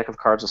 you've got a deck of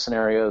cards with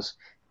scenarios,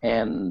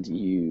 and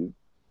you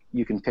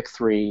can pick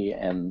 3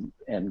 and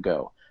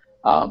go.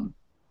 And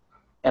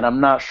I'm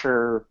not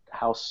sure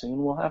how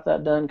soon we'll have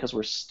that done because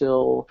we're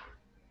still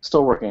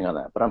working on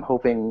that. But I'm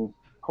hoping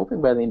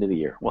by the end of the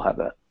year we'll have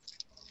that.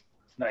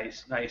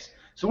 Nice.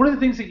 So one of the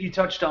things that you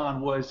touched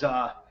on was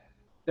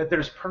that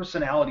there's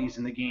personalities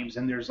in the games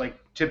and there's like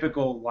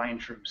typical line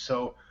troops.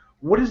 So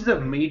what is the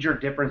major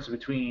difference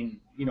between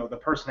the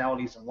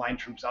personalities and line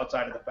troops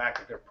outside of the fact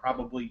that they're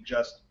probably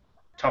just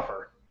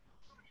tougher?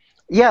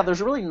 Yeah,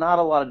 there's really not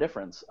a lot of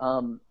difference.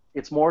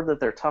 It's more that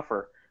they're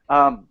tougher.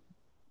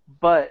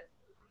 But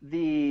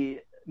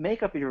the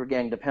makeup of your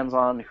gang depends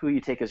on who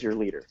you take as your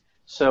leader.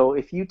 So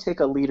if you take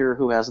a leader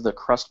who has the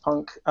crust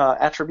punk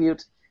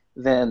attribute,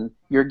 then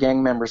your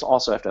gang members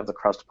also have to have the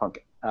crust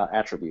punk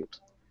attribute.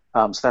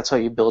 So that's how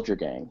you build your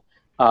gang.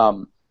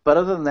 But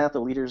other than that,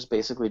 the leaders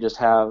basically just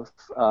have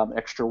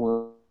extra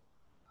wounds.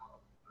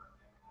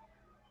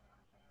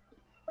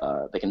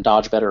 They can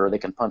dodge better, or they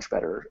can punch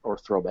better, or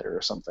throw better,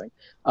 or something.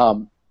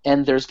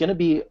 And there's going to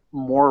be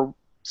more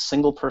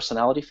single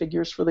personality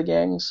figures for the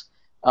gangs,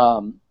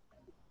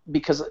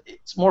 because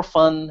it's more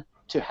fun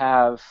to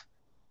have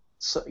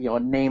a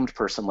named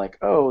person like,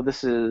 oh,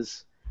 this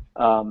is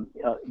Ben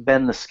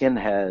the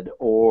Skinhead,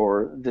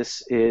 or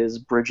this is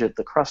Bridget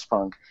the Crust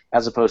Punk,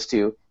 as opposed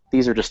to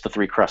these are just the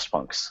 3 Crust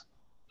Punks.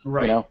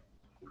 Right.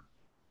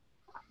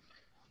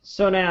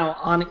 So now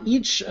on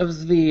each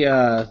of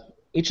the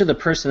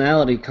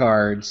personality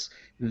cards,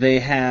 they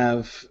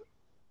have,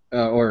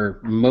 or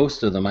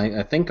most of them,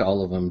 I think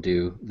all of them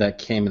do, that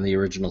came in the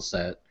original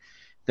set.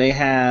 They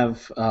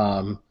have,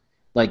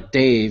 like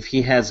Dave,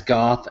 he has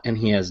Goth and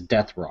he has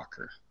Death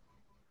Rocker.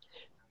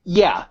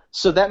 Yeah,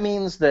 so that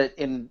means that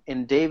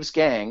in Dave's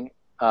gang,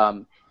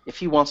 if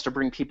he wants to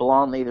bring people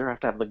on, they either have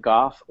to have the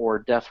Goth or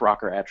Death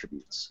Rocker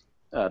attributes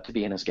to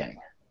be in his gang.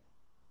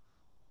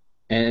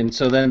 And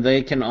so then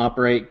they can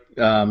operate.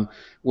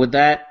 Would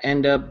that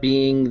end up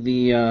being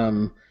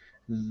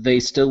they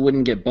still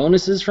wouldn't get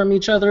bonuses from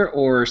each other,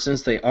 or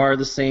since they are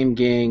the same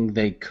gang,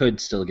 they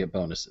could still get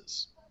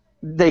bonuses?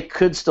 They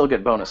could still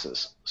get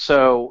bonuses.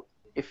 So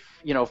if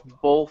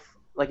both,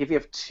 like if you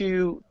have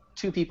two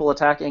people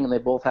attacking and they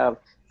both have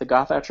the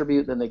Goth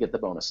attribute, then they get the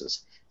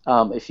bonuses.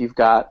 If you've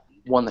got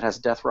one that has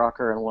Death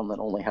Rocker and one that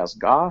only has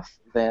Goth,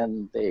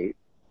 then they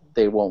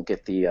won't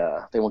get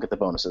the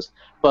bonuses.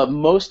 But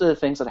most of the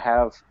things that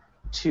have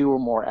 2 or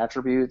more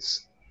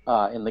attributes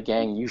in the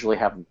gang usually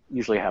have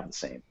the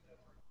same.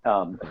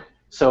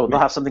 So they'll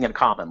have something in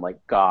common,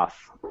 like Goth.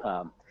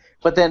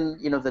 But then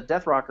the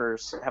Death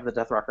Rockers have the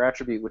Death Rocker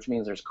attribute, which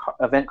means there's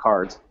event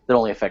cards that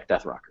only affect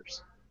Death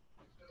Rockers.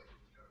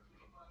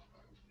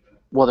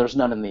 Well, there's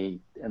none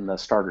in the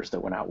starters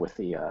that went out with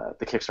the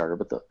Kickstarter,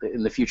 but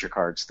in the future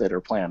cards that are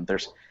planned,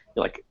 there's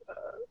like.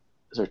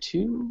 Is there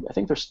 2? I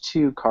think there's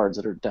 2 cards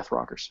that are Death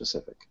Rocker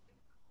specific.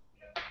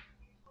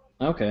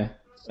 Okay.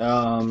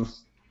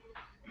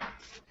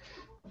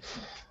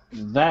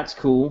 That's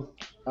cool.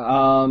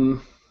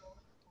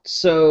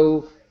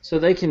 So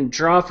they can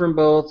draw from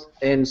both,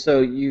 and so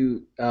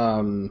you,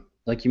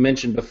 like you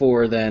mentioned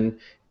before, then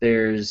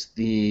there's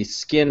the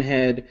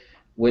Skinhead,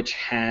 which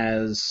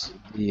has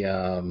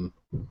the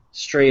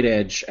Straight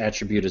Edge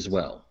attribute as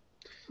well.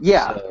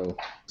 Yeah.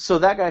 So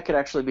that guy could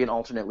actually be an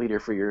alternate leader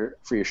for your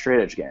Straight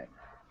Edge gang.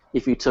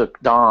 If you took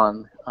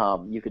Don,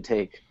 you could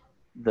take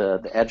the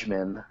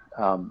Edgeman,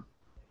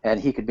 and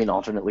he could be an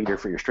alternate leader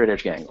for your Straight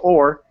Edge gang.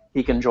 Or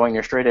he can join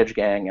your Straight Edge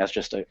gang as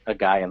just a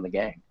guy in the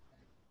gang.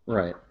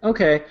 Right.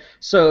 Okay.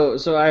 So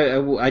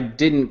I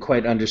didn't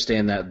quite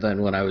understand that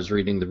then when I was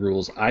reading the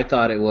rules. I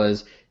thought it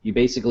was you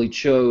basically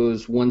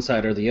chose one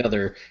side or the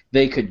other.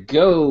 They could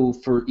go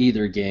for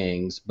either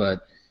gangs,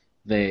 but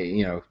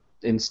they,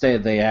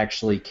 instead they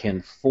actually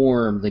can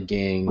form the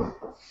gang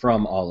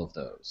from all of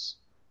those.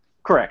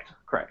 Correct.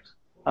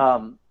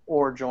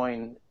 Or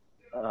join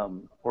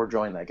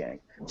that gang.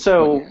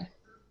 So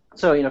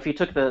if you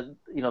took the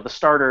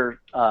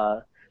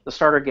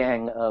starter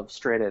gang of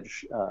Straight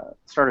Edge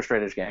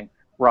gang,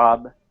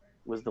 Rob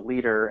was the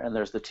leader, and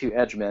there's the two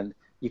edgemen.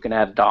 You can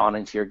add Don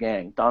into your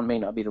gang. Don may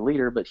not be the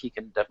leader, but he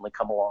can definitely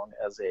come along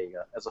as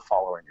a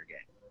follower in your gang.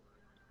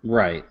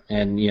 Right,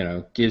 and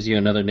gives you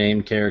another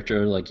named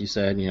character, like you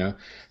said.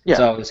 It's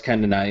always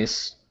kind of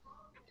nice.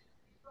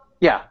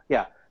 Yeah,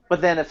 yeah.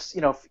 But then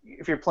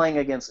if you're playing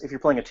a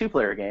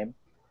 2-player game,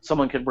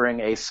 someone could bring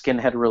a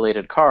skinhead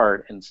related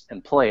card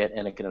and play it,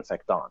 and it can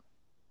affect Don,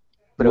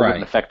 but it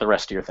wouldn't affect the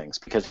rest of your things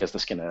because he has the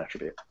skinhead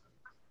attribute.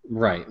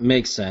 Right,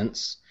 makes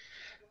sense.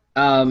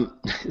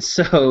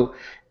 So,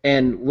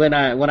 and when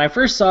I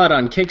first saw it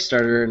on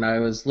Kickstarter and I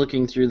was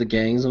looking through the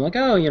gangs, I'm like,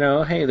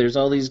 oh, hey, there's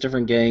all these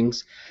different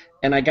gangs,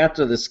 and I got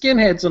to the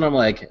skinheads and I'm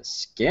like,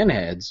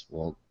 skinheads?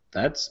 Well,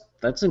 that's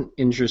an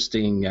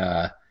interesting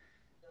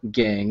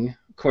gang.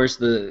 Of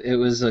course, it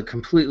was a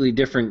completely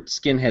different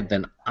skinhead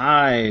than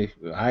I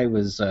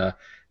was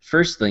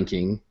first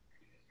thinking.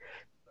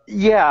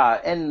 Yeah,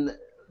 and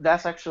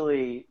that's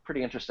actually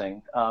pretty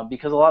interesting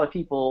because a lot of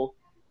people,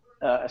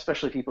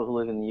 especially people who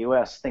live in the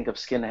U.S., think of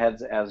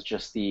skinheads as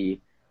just the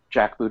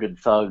jackbooted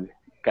thug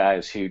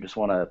guys who just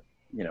want to,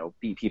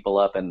 beat people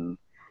up and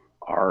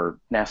are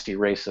nasty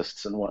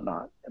racists and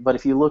whatnot. But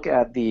if you look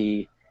at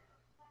the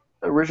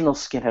original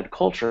skinhead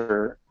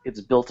culture, it's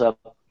built up.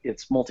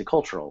 It's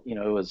multicultural. It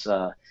was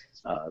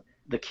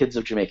the kids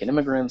of Jamaican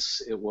immigrants.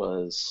 It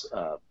was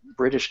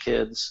British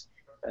kids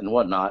and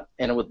whatnot.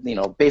 And it was,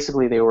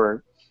 basically they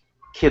were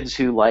kids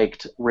who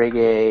liked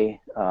reggae,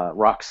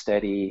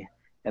 rocksteady,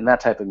 and that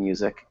type of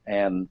music,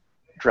 and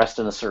dressed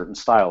in a certain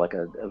style, like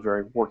a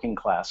very working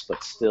class,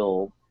 but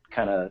still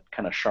kind of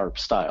sharp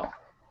style.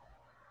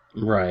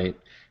 Right.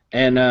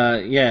 And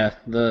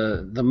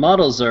the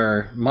models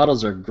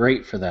are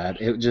great for that.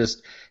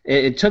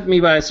 It took me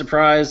by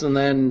surprise, and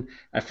then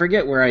I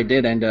forget where I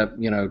did end up,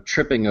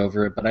 tripping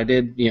over it, but I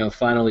did,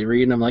 finally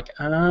read, and I'm like,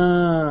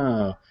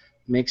 oh,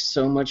 makes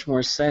so much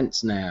more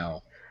sense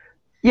now.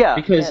 Yeah.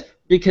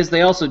 Because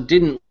they also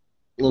didn't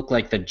look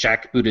like the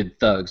jackbooted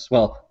thugs.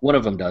 Well, one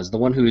of them does. The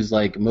one who's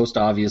like most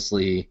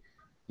obviously,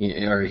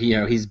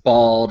 he's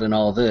bald and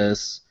all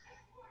this.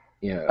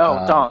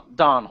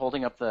 Don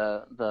holding up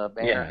the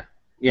banner.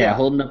 Yeah,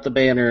 holding up the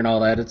banner and all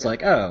that. It's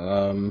like,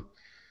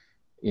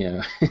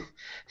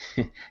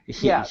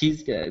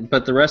 he's good,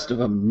 but the rest of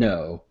them,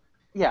 no.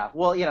 Yeah,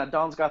 well,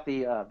 Don's got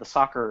the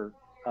soccer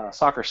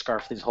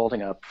scarf that he's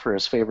holding up for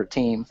his favorite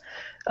team,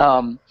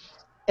 and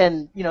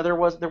there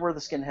were the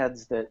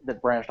skinheads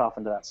that branched off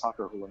into that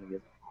soccer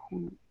hooligan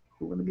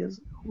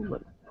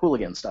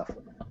stuff,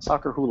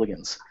 soccer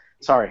hooligans.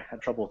 Sorry, I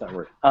had trouble with that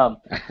word. And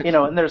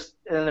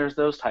there's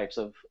those types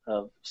of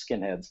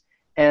skinheads,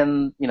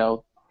 and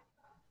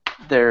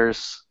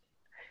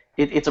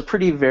it's a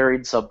pretty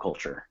varied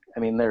subculture. I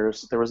mean, there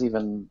was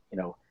even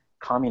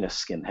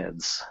communist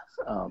skinheads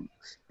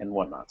and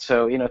whatnot.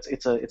 So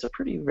it's a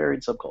pretty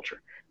varied subculture,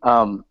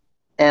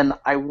 and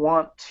I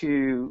want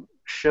to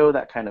show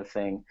that kind of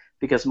thing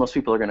because most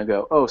people are going to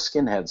go, oh,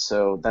 skinheads,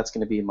 so that's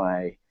going to be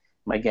my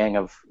gang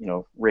of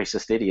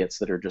racist idiots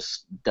that are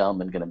just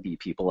dumb and going to beat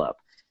people up.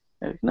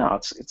 No,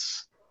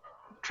 it's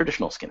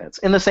traditional skinheads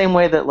in the same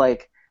way that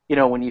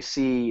when you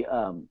see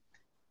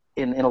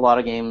in a lot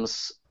of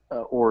games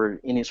or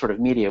any sort of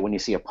media, when you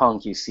see a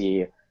punk, you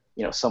see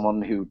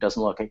someone who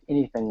doesn't look like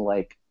anything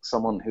like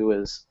someone who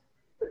is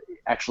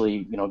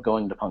actually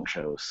going to punk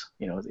shows.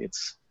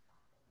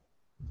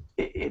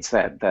 It's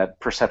that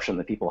perception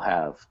that people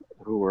have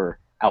who are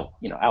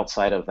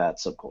outside of that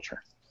subculture.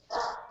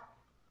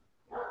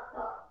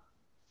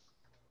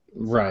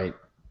 Right.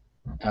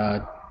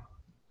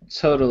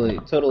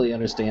 Totally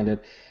understand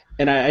it.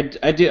 And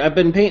I've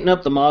been painting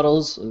up the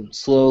models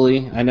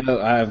slowly. I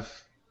know I've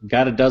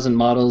got a dozen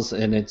models,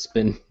 and it's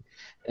been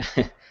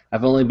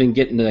I've only been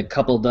getting a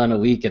couple done a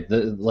week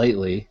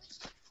lately.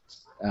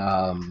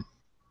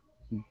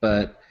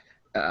 But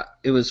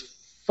it was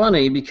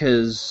funny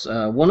because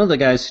one of the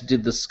guys who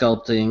did the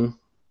sculpting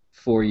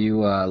for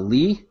you,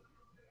 Lee.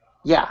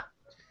 Yeah.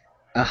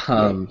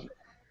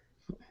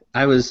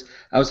 I was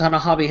on a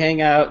hobby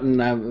hangout,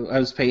 and I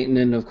was painting,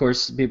 and of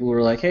course people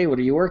were like, "Hey, what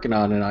are you working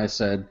on?" And I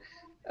said,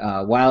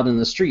 "Wild in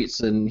the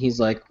Streets." And he's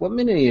like, "What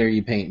mini are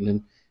you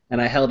painting?"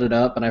 And I held it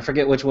up, and I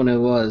forget which one it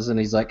was, and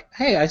he's like,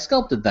 "Hey, I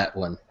sculpted that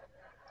one."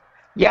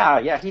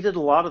 Yeah, he did a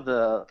lot of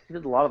the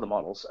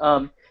models.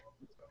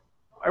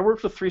 I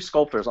worked with 3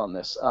 sculptors on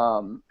this,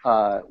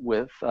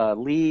 with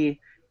Lee,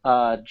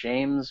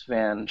 James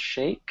Van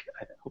Shake,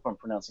 I hope I'm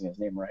pronouncing his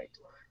name right,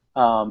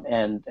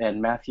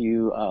 and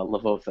Matthew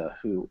Lavotha,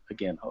 who,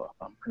 again, I hope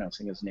I'm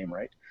pronouncing his name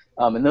right.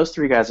 And those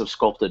 3 guys have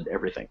sculpted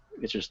everything.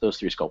 It's just those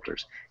 3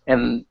 sculptors.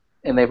 And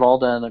they've all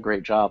done a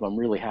great job. I'm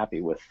really happy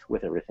with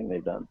everything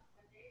they've done.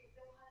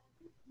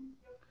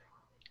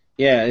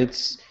 Yeah,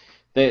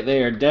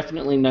 they are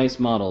definitely nice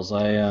models.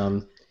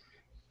 A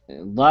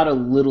lot of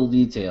little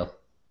detail.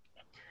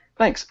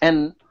 Thanks.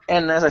 And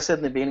as I said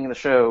in the beginning of the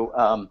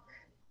show,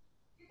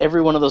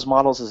 every one of those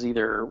models is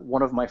either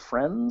one of my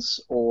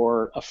friends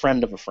or a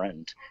friend of a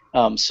friend.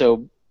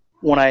 So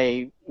when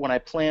I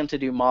plan to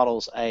do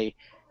models, I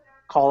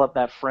call up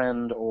that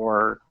friend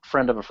or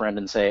friend of a friend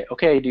and say,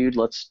 okay, dude,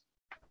 let's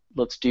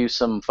let's do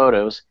some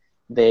photos.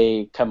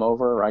 They come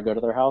over, or I go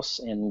to their house,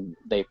 and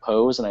they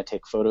pose, and I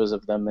take photos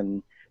of them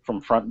and from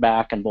front,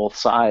 back, and both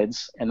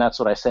sides, and that's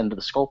what I send to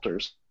the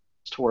sculptors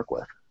to work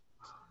with.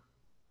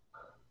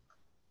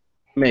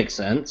 Makes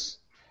sense.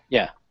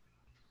 Yeah.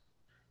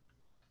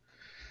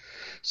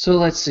 So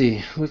let's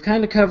see. We've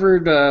kind of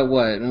covered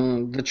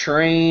the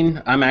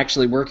terrain. I'm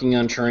actually working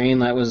on terrain.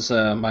 That was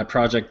my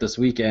project this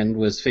weekend,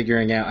 was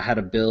figuring out how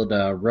to build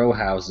row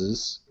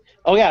houses.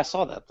 Oh yeah, I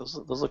saw that. Those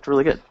looked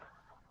really good.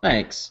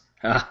 Thanks.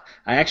 I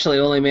actually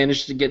only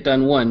managed to get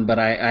done one, but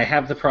I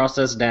have the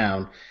process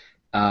down.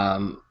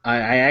 I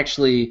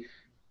actually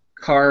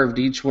carved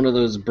each one of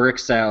those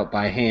bricks out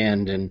by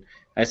hand, and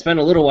I spent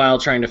a little while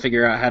trying to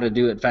figure out how to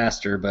do it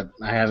faster, but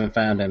I haven't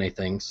found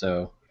anything,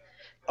 so...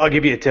 I'll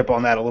give you a tip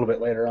on that a little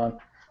bit later on.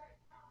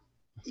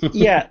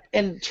 Yeah,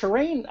 and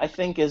terrain, I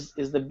think, is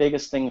the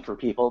biggest thing for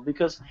people,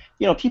 because,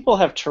 people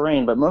have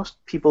terrain, but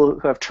most people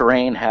who have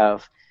terrain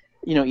have,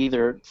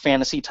 either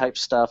fantasy-type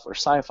stuff or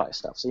sci-fi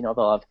stuff. So,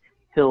 they'll have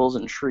hills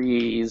and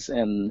trees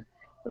and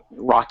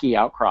rocky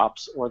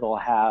outcrops, or they'll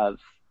have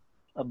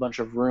a bunch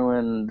of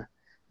ruined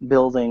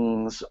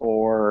buildings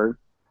or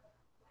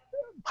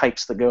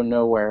pipes that go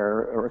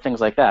nowhere or things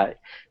like that.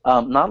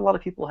 Not a lot of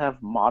people have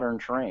modern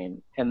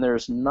terrain, and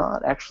there's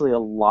not actually a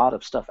lot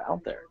of stuff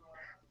out there.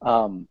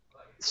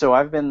 So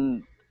I've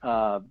been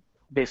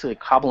basically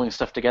cobbling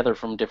stuff together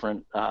from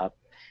different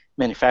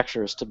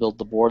manufacturers to build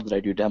the board that I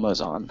do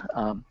demos on.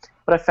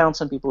 But I found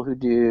some people who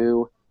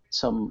do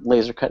some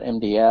laser cut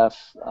MDF,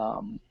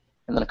 and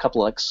then a couple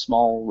like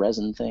small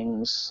resin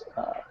things.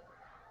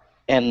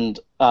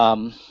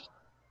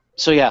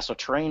 So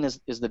terrain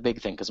is the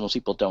big thing, because most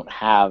people don't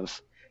have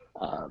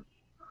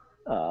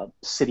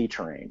city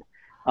terrain.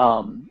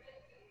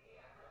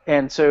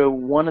 And so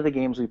one of the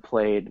games we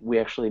played, we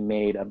actually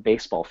made a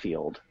baseball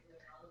field.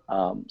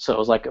 So it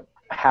was like a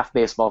half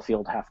baseball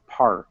field, half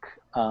park.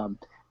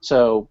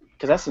 Because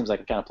that seems like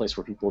a kind of place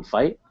where people would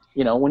fight.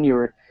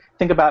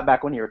 Think about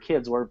back when you were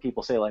kids, where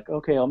people say like,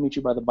 okay, I'll meet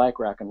you by the bike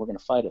rack and we're going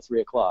to fight at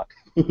 3:00.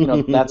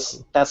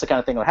 That's the kind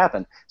of thing that would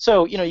happen.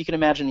 So, you can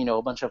imagine,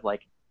 a bunch of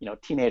like,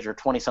 teenager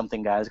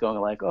 20-something guys going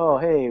like, oh,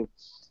 hey,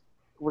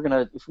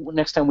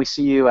 next time we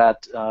see you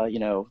at,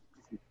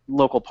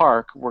 local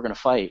park, we're going to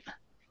fight.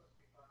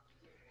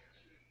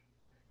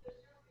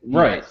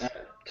 Right.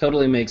 That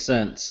totally makes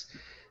sense.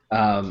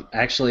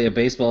 Actually, a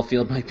baseball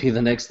field might be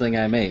the next thing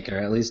I make, or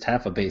at least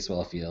half a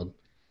baseball field.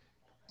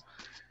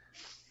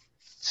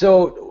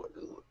 So,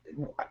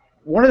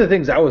 one of the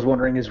things I was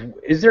wondering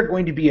is there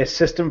going to be a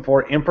system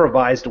for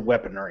improvised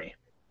weaponry?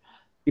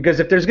 Because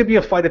if there's going to be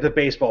a fight at the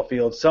baseball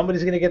field,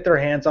 somebody's going to get their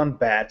hands on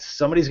bats,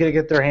 somebody's going to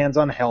get their hands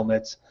on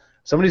helmets,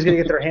 somebody's going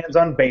to get their hands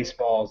on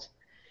baseballs,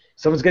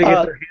 someone's going to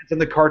get their hands on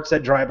the carts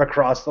that drive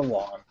across the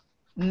lawn.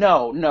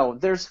 No,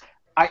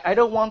 I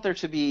don't want there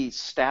to be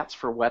stats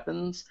for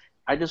weapons.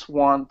 I just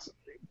want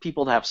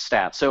people to have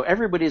stats. So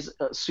everybody's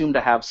assumed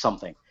to have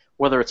something,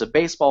 whether it's a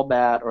baseball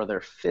bat or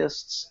their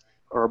fists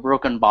or a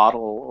broken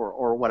bottle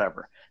or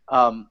whatever.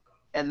 And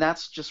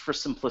that's just for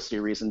simplicity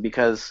reason,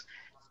 because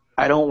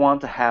I don't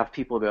want to have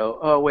people go,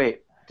 oh,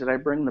 wait, did I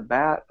bring the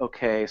bat?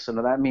 Okay, so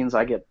now that means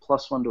I get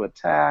 +1 to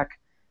attack,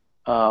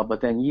 but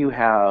then you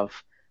have,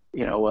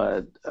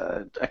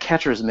 a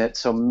catcher's mitt,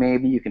 so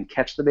maybe you can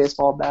catch the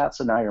baseball bat,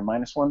 so now you're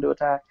 -1 to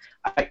attack.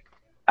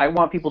 I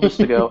want people just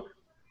to go,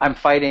 I'm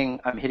fighting,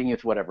 I'm hitting you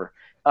with whatever.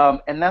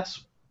 And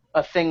that's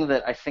a thing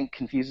that I think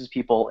confuses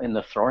people in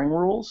the throwing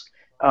rules,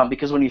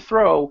 because when you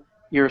throw,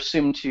 you're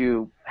assumed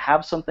to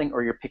have something,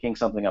 or you're picking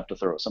something up to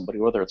throw at somebody,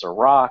 whether it's a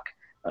rock,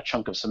 a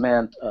chunk of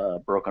cement, a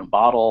broken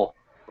bottle,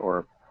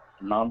 or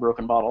a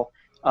non-broken bottle.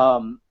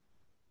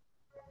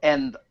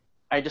 And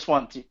I just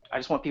want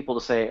people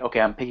to say,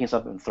 okay, I'm picking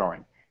something and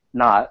throwing.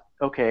 Not,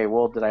 okay,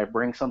 well, did I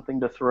bring something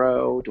to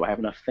throw? Do I have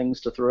enough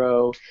things to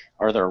throw?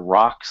 Are there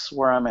rocks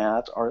where I'm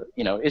at? Or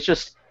it's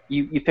just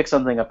you pick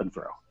something up and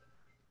throw.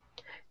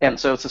 And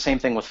so it's the same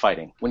thing with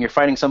fighting. When you're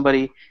fighting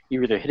somebody,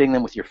 you're either hitting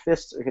them with your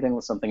fists or hitting them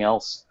with something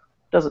else.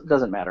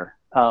 Doesn't matter.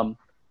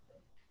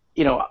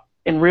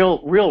 In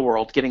real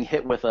world, getting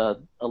hit with a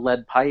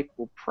lead pipe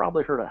will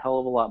probably hurt a hell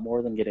of a lot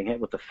more than getting hit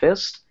with a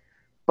fist.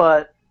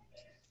 But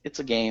it's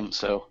a game,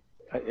 so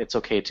it's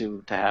okay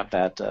to have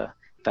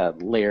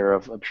that layer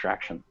of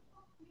abstraction.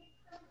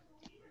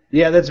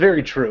 Yeah, that's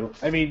very true.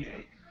 I mean,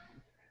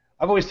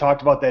 I've always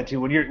talked about that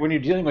too. When you're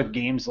dealing with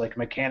games, like,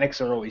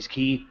 mechanics are always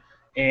key,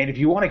 and if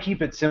you want to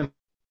keep it simple,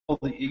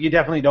 you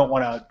definitely don't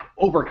want to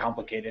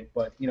overcomplicate it.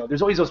 But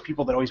there's always those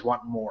people that always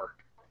want more.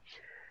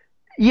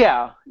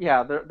 Yeah,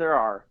 there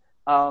are,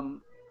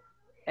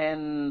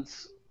 and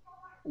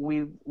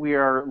we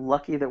are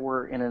lucky that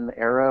we're in an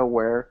era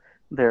where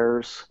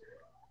there's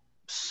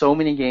so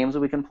many games that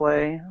we can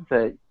play,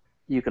 that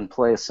you can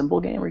play a simple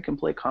game or you can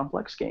play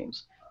complex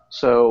games.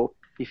 So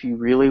if you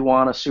really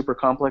want a super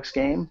complex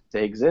game,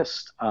 they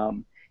exist.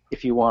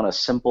 If you want a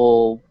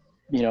simple,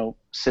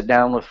 sit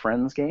down with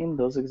friends game,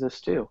 those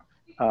exist too.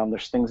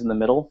 There's things in the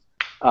middle.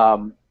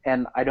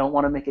 And I don't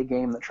want to make a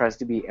game that tries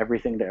to be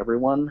everything to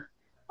everyone.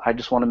 I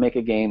just want to make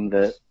a game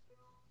that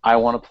I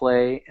want to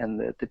play and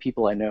that the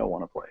people I know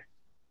want to play.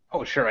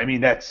 Oh, sure. I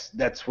mean,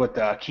 that's what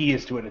the key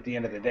is to it at the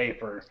end of the day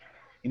for,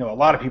 a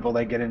lot of people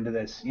that get into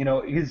this.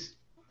 Because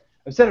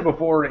I've said it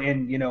before,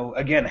 and,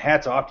 again,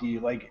 hats off to you.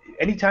 Like,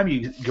 anytime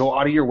you go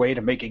out of your way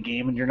to make a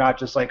game and you're not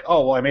just like,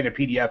 oh, well, I made a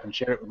PDF and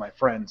shared it with my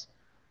friends.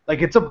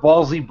 Like, it's a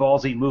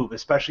ballsy move,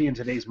 especially in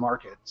today's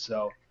market.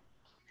 So,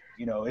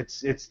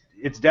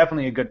 it's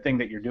definitely a good thing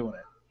that you're doing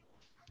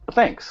it.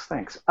 Thanks.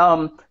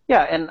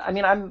 Yeah, and I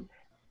mean, I'm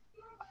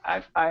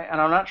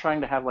not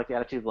trying to have like the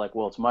attitude like,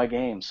 well, it's my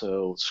game,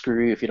 so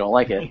screw you if you don't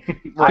like it.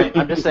 Right.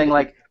 I'm just saying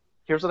like,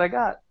 here's what I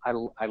got.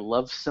 I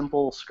love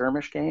simple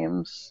skirmish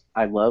games.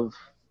 I love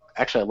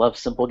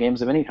simple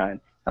games of any kind.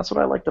 That's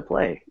what I like to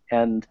play.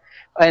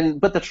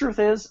 But the truth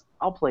is,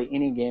 I'll play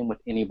any game with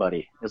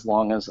anybody as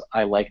long as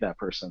I like that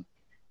person.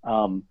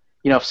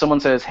 If someone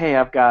says, hey,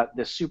 I've got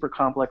this super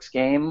complex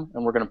game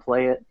and we're going to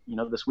play it,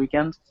 this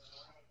weekend,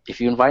 if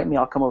you invite me,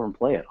 I'll come over and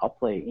play it. I'll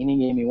play any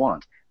game you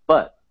want.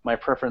 But my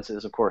preference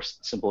is, of course,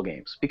 simple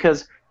games.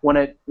 Because when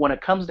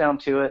it comes down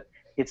to it,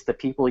 it's the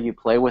people you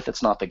play with,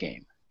 it's not the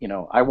game.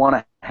 I want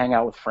to hang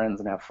out with friends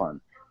and have fun.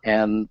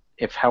 And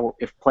if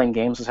playing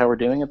games is how we're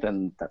doing it,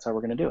 then that's how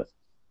we're going to do it.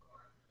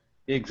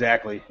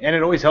 Exactly. And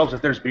it always helps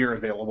if there's beer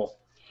available.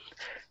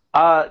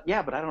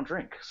 Yeah, but I don't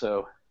drink,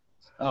 so.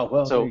 Oh,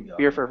 well, so there you go.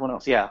 Beer for everyone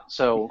else. Yeah.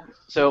 So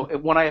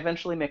when I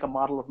eventually make a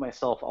model of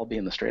myself, I'll be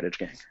in the straight edge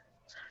gang.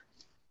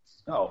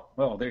 Oh,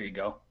 well, there you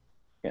go.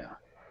 Yeah.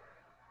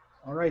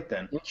 All right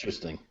then.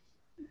 Interesting.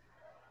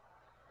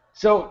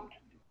 So,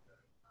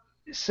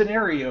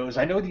 scenarios.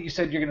 I know that you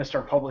said you're going to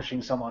start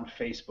publishing some on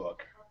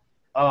Facebook.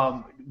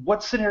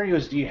 What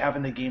scenarios do you have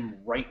in the game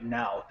right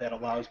now that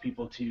allows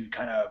people to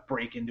kind of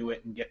break into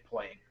it and get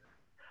playing?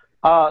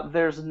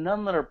 There's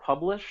none that are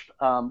published,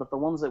 but the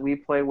ones that we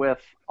play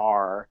with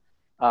are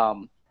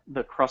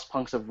the crust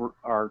punks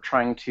are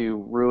trying to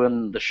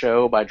ruin the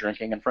show by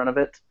drinking in front of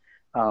it.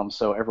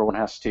 So everyone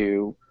has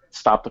to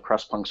stop the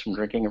crust punks from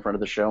drinking in front of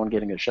the show and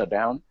getting it shut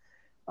down.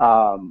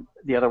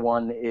 The other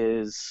one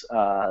is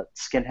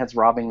skinheads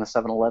robbing the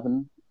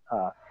 7-Eleven.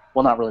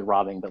 Well, not really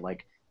robbing, but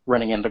like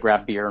running in to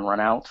grab beer and run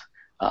out.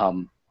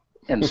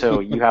 And so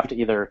you have to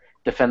either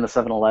defend the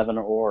 7-Eleven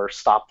or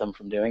stop them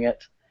from doing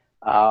it.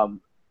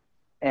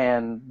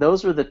 And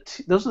those are the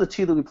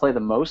two that we play the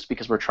most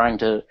because we're trying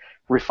to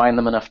refine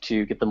them enough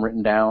to get them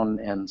written down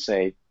and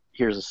say,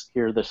 here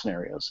are the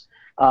scenarios.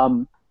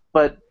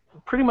 But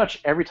pretty much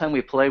every time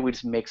we play, we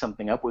just make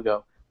something up. We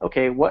go,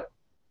 okay, what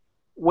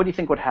do you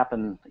think would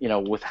happen,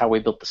 with how we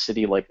built the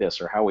city like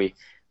this or how we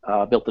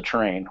built the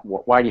terrain?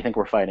 Why do you think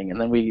we're fighting? And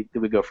then we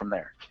go from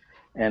there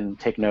and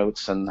take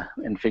notes and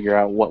figure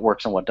out what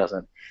works and what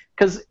doesn't.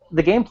 Because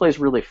the game plays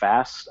really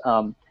fast.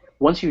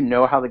 Once you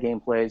know how the game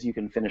plays, you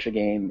can finish a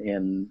game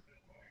in,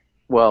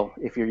 well,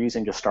 if you're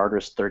using just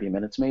starters, 30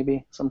 minutes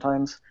maybe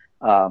sometimes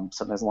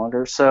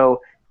longer.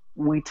 So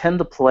we tend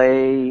to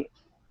play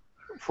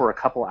for a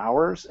couple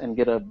hours and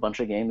get a bunch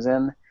of games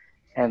in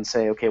and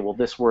say, okay, well,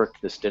 this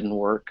worked, this didn't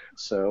work,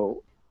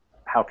 so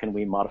how can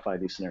we modify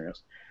these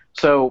scenarios?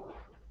 So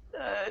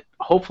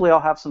hopefully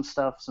I'll have some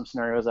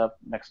scenarios up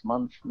next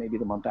month, maybe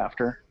the month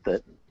after.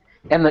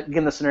 Again,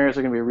 the scenarios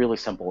are going to be really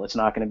simple. It's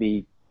not going to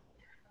be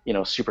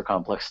super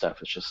complex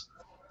stuff. It's just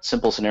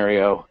simple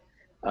scenario,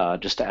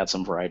 just to add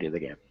some variety to the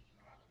game.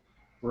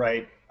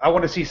 Right. I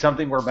want to see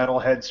something where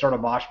metalheads start a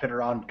mosh pit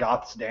around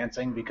goths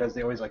dancing because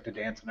they always like to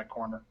dance in a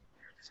corner.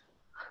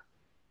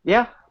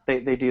 Yeah,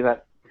 they do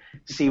that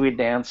seaweed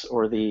dance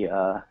or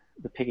the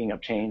picking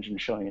up change and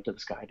showing it to the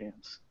sky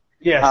dance.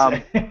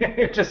 Yes,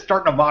 just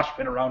starting a mosh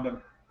pit around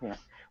them. Yeah.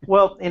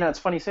 Well, it's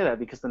funny you say that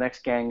because the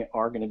next gang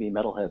are going to be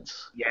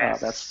metalheads.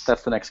 Yes.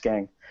 That's the next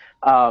gang.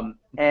 I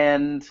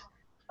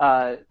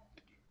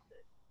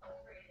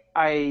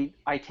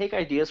take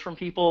ideas from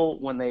people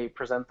when they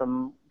present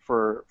them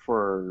for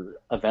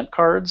event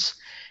cards,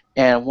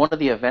 and one of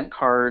the event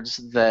cards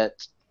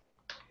that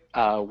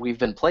we've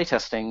been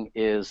playtesting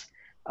is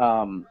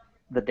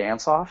the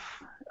Dance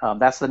Off.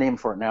 That's the name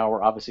for it now.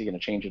 We're obviously going to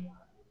change it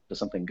to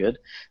something good.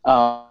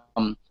 But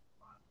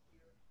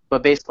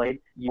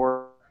basically,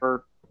 your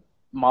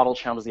model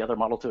challenges the other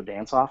model to a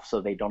dance-off,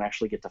 so they don't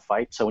actually get to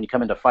fight. So when you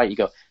come into fight, you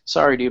go,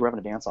 sorry, dude, we're having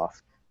a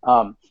dance-off.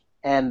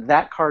 And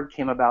that card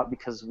came about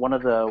because one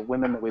of the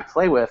women that we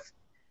play with,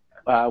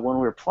 when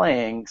we were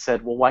playing,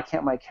 said, well, why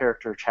can't my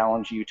character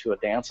challenge you to a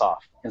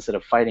dance-off instead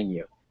of fighting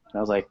you? And I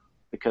was like,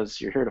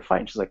 because you're here to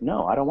fight. And she's like,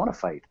 no, I don't want to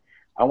fight.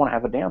 I want to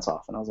have a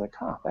dance-off. And I was like,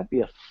 that'd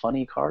be a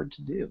funny card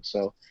to do.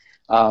 So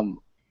that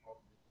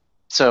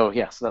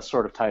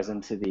sort of ties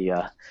into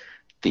the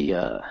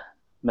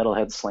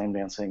metalhead slam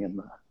dancing and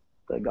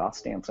the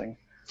goths dancing.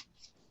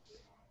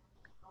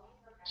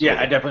 So, yeah,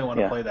 I definitely want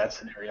to play that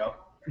scenario.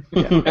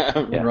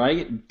 Yeah.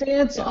 Right?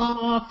 Dance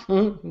off.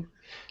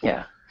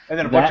 Yeah. And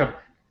then a bunch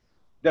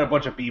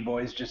of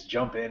b-boys just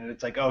jump in, and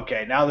it's like,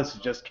 okay, now this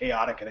is just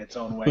chaotic in its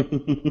own way.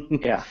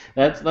 Yeah.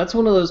 That's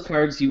one of those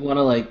cards you want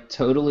to like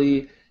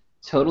totally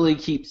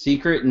keep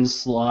secret and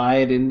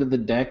slide into the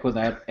deck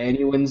without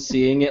anyone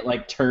seeing it,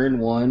 like turn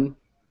one.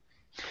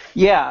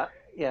 Yeah.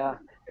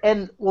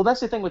 And well, that's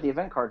the thing with the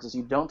event cards is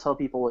you don't tell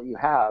people what you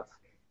have,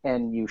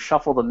 and you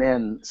shuffle them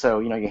in. So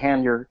you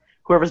hand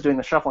whoever's doing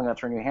the shuffling that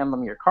turn, you hand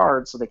them your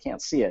cards so they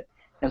can't see it.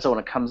 And so when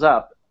it comes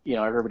up,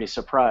 everybody's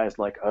surprised,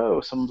 like,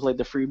 oh, someone played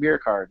the free beer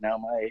card. Now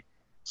my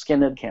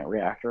skinhead can't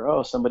react, or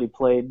oh, somebody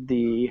played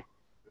the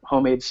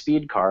homemade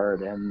speed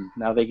card, and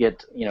now they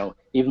get,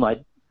 even though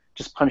I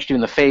just punched you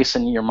in the face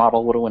and your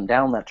model would have went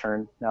down that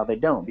turn, now they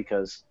don't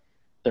because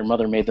their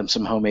mother made them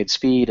some homemade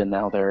speed, and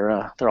now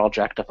they're all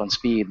jacked up on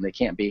speed and they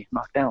can't be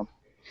knocked down.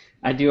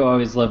 I do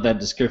always love that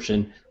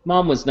description.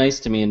 Mom was nice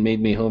to me and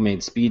made me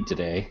homemade speed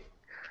today.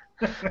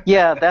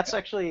 Yeah, that's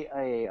actually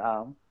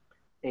a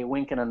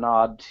wink and a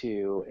nod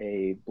to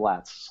a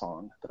Blatz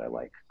song that I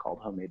like called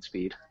Homemade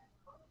Speed.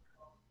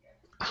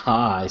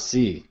 Ah, I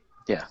see.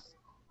 Yeah.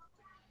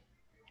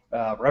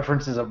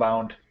 References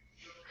abound.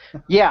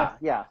 Yeah.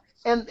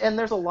 And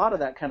there's a lot of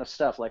that kind of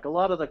stuff. Like a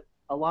lot of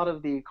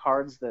the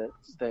cards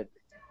that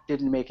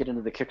didn't make it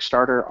into the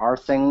Kickstarter are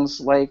things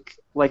like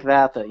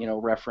that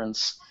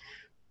reference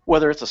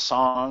whether it's a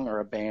song or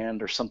a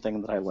band or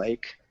something that I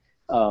like.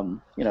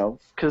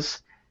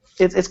 Because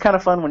it's kind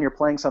of fun when you're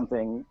playing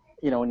something,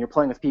 when you're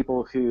playing with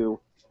people who,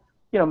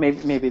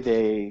 maybe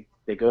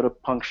they go to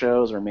punk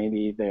shows, or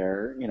maybe they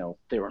were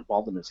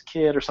involved in it as a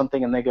kid or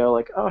something, and they go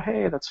like, oh,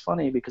 hey, that's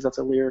funny because that's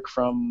a lyric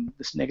from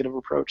this Negative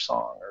Approach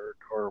song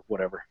or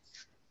whatever.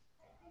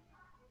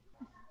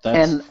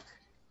 And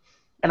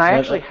I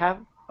actually have.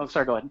 Oh,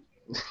 sorry. Go ahead.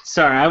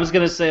 Sorry, I was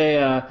gonna say,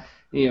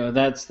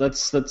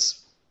 that's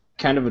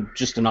kind of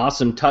just an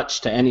awesome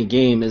touch to any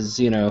game is,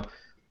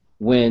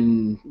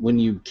 when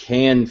you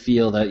can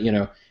feel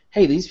that,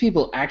 hey, these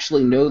people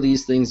actually know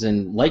these things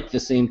and like the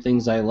same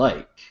things I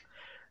like.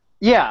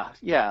 Yeah,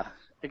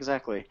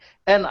 exactly.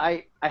 And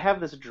I have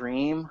this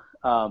dream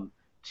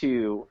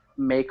to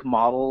make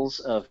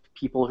models of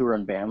people who are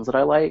in bands that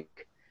I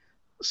like.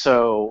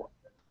 So,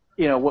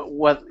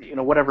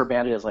 whatever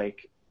band it is,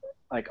 like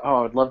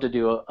oh, I'd love to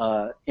do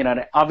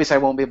and obviously I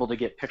won't be able to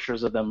get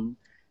pictures of them,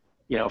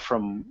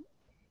 from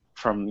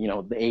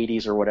the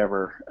 80s or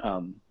whatever,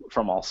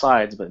 from all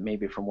sides, but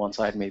maybe from one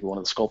side, maybe one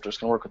of the sculptors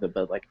can work with it.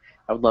 But like,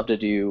 I would love to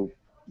do,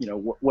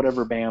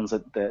 whatever bands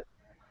that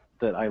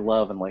I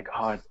love, and like,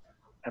 oh,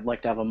 I'd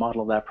like to have a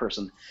model of that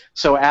person.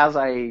 So as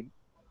I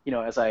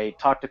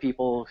talk to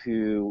people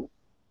who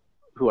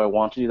I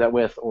want to do that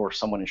with, or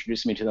someone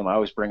introduces me to them, I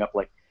always bring up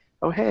like,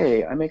 oh,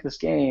 hey, I make this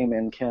game,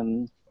 and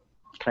can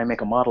I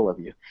make a model of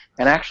you?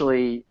 And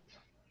actually,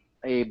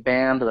 a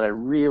band that I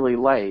really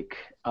like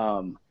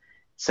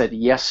said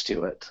yes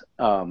to it.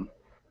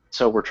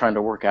 So we're trying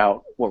to work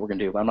out what we're going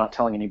to do. I'm not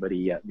telling anybody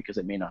yet because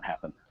it may not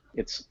happen.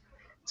 It's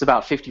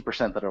about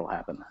 50% that it'll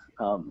happen.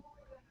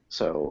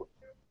 So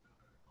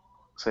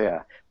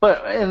yeah.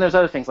 And there's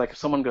other things, like if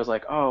someone goes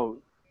like, oh,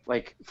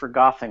 like for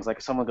goth things, like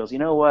if someone goes, you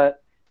know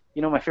what?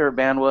 My favorite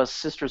band was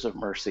Sisters of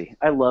Mercy.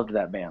 I loved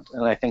that band.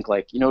 And I think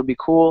like, it'd be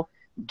cool,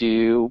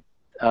 do,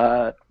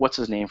 what's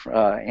his name?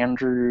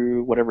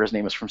 Andrew, whatever his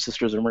name is from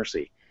Sisters of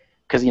Mercy.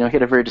 Because, he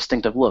had a very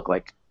distinctive look.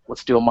 Like,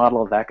 let's do a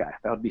model of that guy.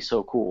 That would be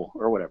so cool,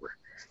 or whatever.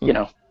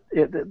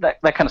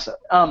 That kind of stuff.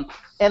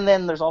 And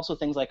then there's also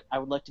things like I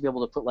would like to be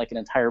able to put like an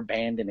entire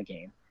band in a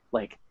game.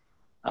 Like,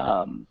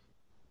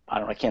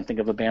 I can't think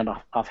of a band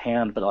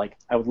offhand, but like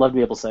I would love to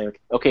be able to say,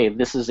 okay,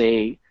 this is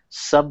a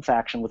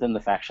sub-faction within the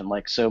faction.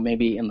 Like, so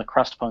maybe in the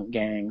crust punk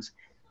gangs,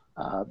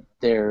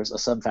 there's a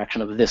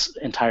sub-faction of this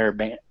entire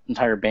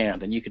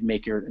band, and you could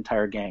make your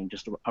entire gang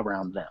just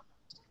around them.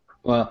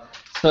 Well,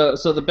 so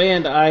the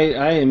band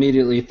I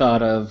immediately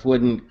thought of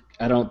wouldn't,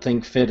 I don't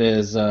think, fit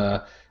as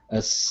a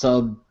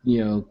sub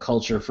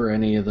culture for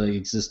any of the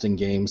existing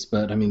games.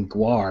 But I mean,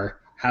 Gwar.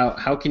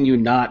 How can you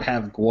not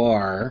have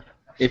Gwar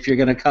if you're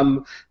gonna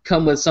come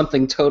with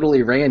something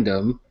totally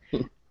random?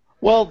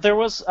 Well, there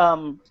was.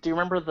 Do you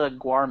remember the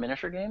Gwar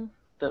miniature game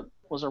that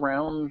was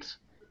around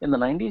in the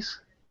 90s?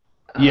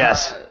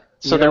 Yes.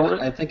 So there were.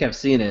 I think I've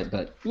seen it,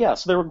 but yeah.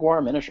 So there were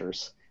Gwar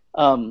miniatures.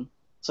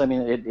 So I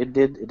mean, it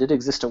did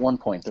exist at one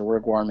point. There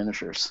were Gwar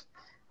miniatures.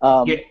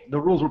 Yeah,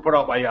 the rules were put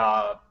out by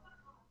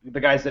the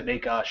guys that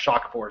make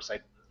Shock Force.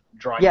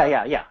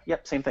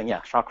 Yep, same thing.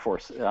 Yeah, Shock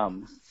Force.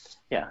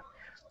 Yeah.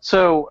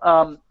 So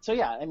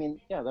yeah, I mean,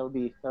 yeah, that would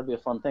be a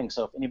fun thing.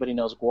 So if anybody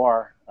knows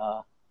Gwar,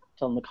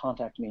 tell them to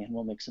contact me, and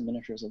we'll make some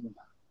miniatures of them.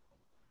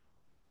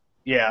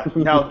 Yeah.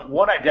 Now,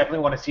 one I definitely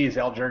want to see is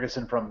Al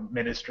Jurgensen from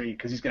Ministry,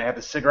 because he's going to have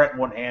the cigarette in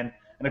one hand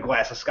and a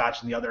glass of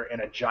scotch in the other, and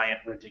a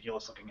giant,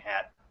 ridiculous-looking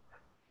hat.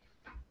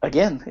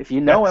 Again, if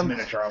you know That's him, the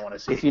miniature I want to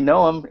see. If you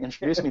know him,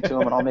 introduce me to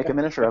him, and I'll make a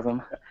miniature of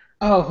him.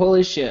 Oh,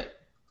 holy shit!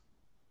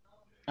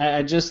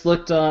 I just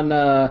looked on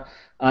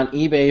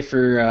eBay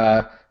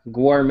for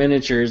Gwar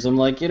miniatures. I'm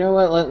like, you know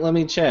what? Let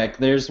me check.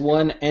 There's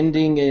one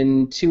ending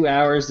in 2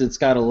 hours. It's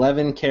got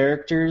 11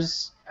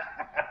 characters.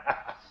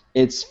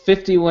 It's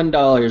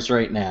 $51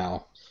 right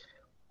now.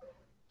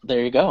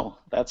 There you go.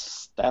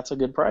 That's a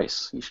good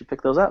price. You should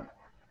pick those up.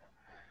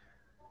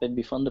 They'd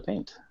be fun to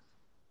paint.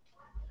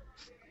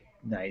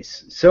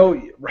 Nice. So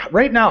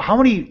right now, how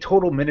many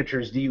total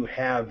miniatures do you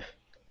have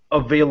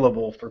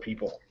available for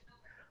people?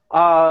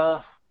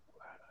 I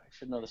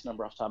should know this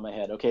number off the top of my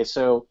head. Okay,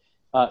 so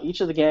each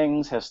of the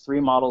gangs has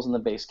 3 models in the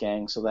base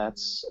gang, so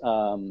that's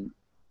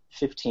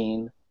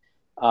 15.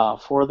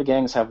 4 of the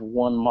gangs have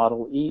 1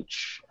 model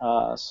each,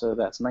 so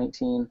that's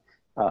 19.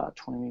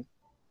 20,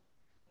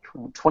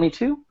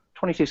 22?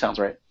 22 sounds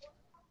right.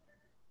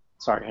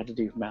 Sorry, I had to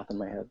do math in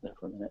my head there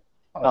for a minute.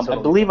 I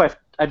believe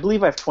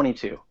I have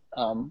 22.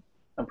 I'm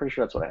pretty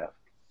sure that's what I have.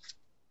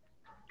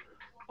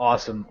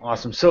 Awesome.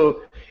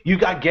 So you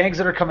got gangs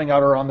that are coming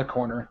out around the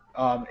corner,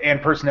 and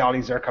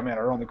personalities that are coming out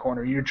around the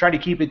corner. You're trying to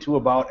keep it to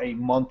about a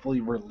monthly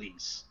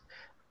release.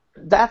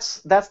 That's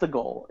the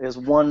goal, is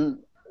one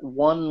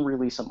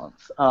release a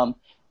month.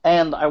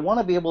 And I want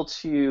to be able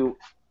to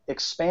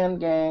expand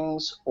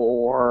gangs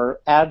or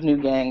add new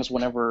gangs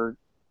whenever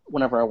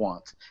I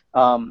want.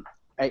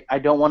 I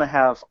don't want to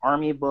have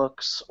army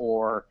books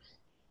or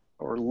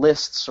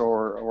lists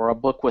or a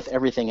book with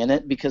everything in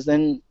it, because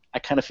then I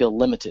kind of feel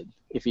limited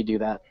if you do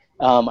that.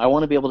 I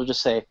want to be able to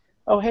just say,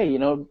 oh, hey,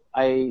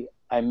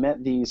 I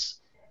met these,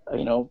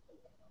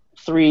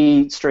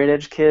 3 straight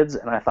edge kids,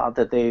 and I thought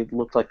that they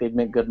looked like they'd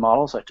make good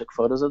models, so I took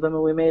photos of them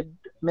and we made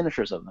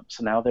miniatures of them.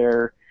 So now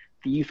they're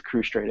the youth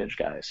crew straight edge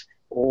guys.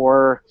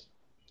 Or,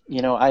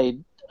 I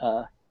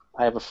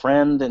have a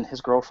friend, and his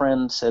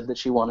girlfriend said that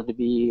she wanted to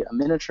be a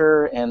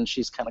miniature, and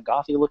she's kind of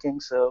gothy looking,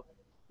 so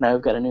now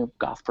we've got a new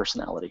goth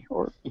personality,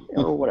 or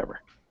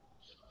whatever.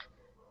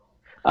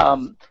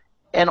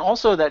 And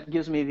also that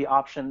gives me the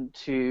option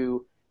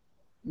to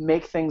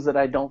make things that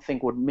I don't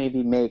think would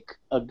maybe make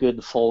a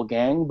good full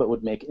gang, but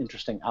would make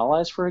interesting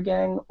allies for a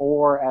gang,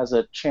 or as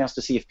a chance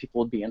to see if people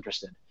would be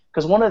interested.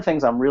 Because one of the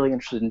things I'm really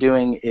interested in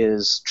doing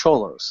is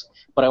cholos,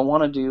 but I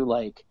want to do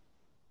like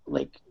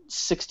 60s,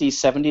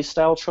 70s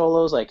style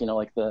cholos, like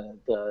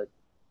the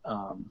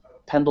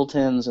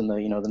Pendletons and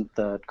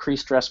the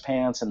creased dress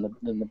pants and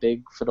the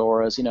big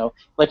fedoras,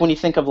 like when you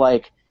think of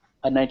like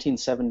a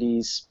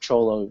 1970s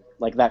cholo,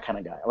 like that kind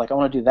of guy. Like I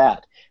want to do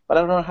that, but I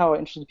don't know how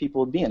interested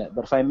people would be in it.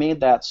 But if I made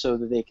that so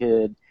that they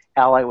could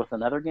ally with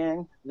another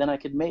gang, then I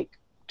could make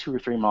 2 or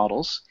 3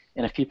 models,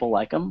 and if people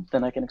like them,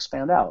 then I can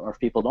expand out. Or if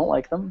people don't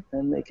like them,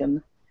 then they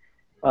can,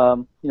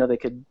 they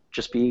could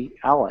just be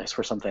allies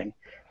for something.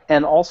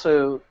 And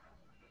also,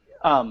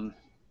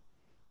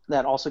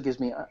 that also gives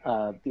me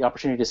the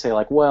opportunity to say,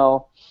 like,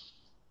 well,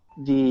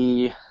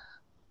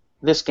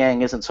 this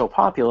gang isn't so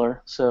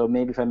popular, so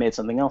maybe if I made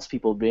something else,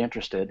 people would be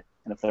interested.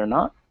 And if they're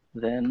not,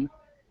 then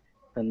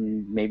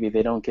maybe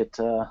they don't get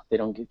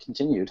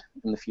continued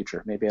in the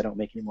future. Maybe I don't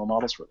make any more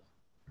models for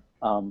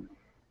them.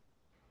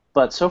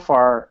 But so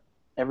far,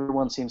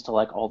 everyone seems to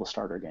like all the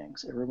starter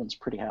gangs. Everyone's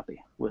pretty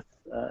happy with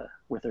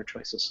their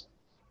choices.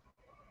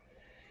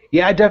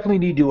 Yeah, I definitely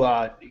need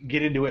to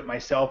get into it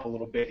myself a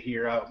little bit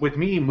here. With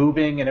me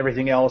moving and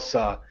everything else,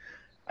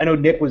 I know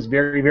Nick was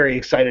very, very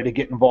excited to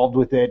get involved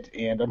with it,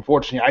 and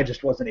unfortunately I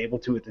just wasn't able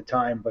to at the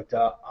time. But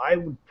I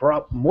would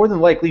more than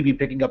likely be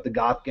picking up the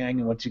Goth Gang,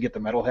 and once you get the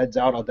Metalheads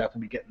out, I'll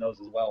definitely be getting those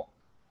as well.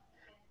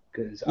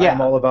 Because I'm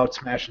all about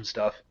smashing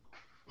stuff.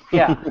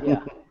 Yeah.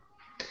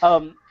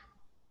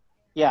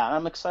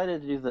 I'm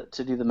excited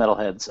to do the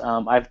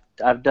Metalheads.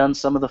 I've done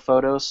some of the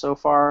photos so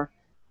far,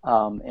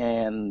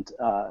 and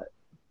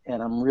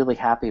I'm really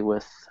happy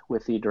with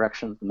the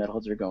direction the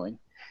Metalheads are going.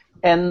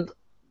 And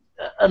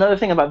another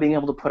thing about being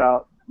able to put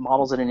out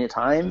models at any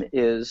time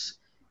is,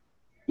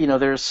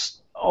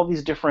 there's all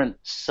these different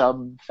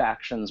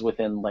sub-factions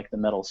within like the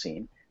metal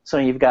scene. So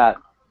you've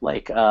got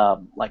like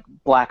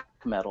black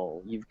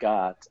metal, you've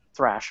got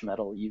thrash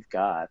metal, you've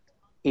got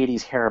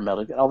 80s hair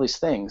metal, all these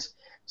things.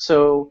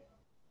 So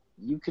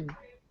you could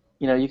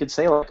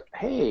say like,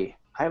 hey,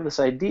 I have this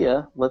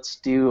idea. Let's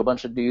do a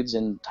bunch of dudes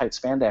in tight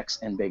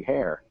spandex and big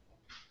hair.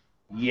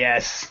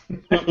 Yes.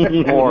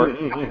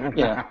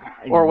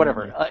 or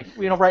whatever.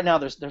 Right now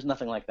there's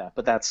nothing like that,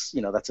 but that's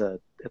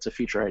a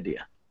future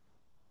idea.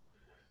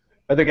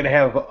 Are they going to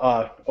have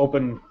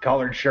open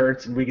collared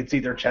shirts and we can see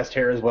their chest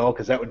hair as well?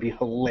 Because that would be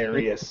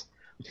hilarious.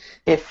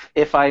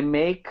 If I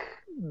make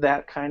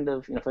that kind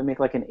of, if I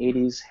make like an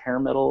 80s hair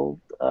metal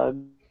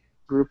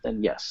group,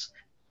 then yes.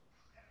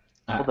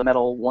 All the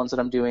metal ones that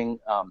I'm doing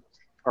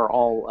are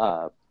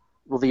all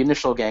the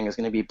initial gang is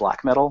going to be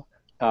black metal.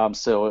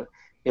 So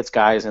it's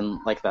guys in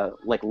like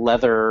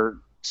leather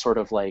sort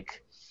of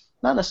like,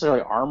 not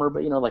necessarily armor,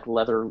 but like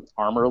leather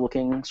armor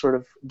looking sort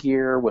of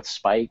gear with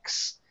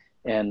spikes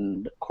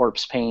and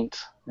corpse paint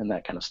and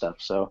that kind of stuff.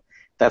 So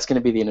that's going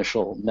to be the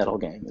initial metal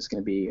gang, is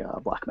going to be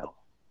black metal.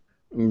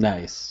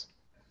 Nice.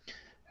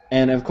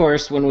 And of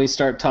course, when we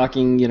start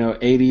talking,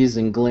 80s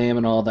and glam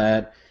and all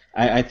that,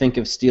 I think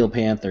of Steel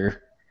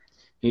Panther.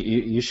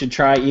 You should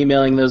try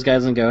emailing those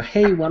guys and go,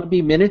 hey, want to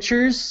be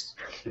miniatures?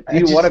 Do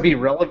you want to be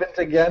relevant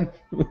again?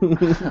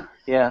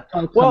 Yeah.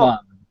 Oh, come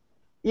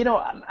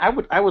on.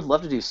 I would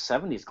love to do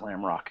 70s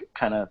glam rock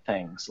kind of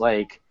things,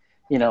 like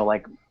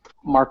like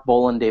Mark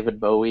Bolan, David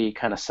Bowie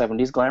kind of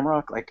 70s glam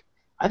rock. Like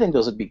I think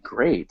those would be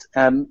great.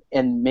 And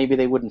maybe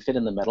they wouldn't fit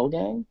in the metal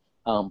gang,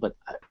 but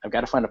I've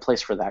got to find a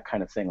place for that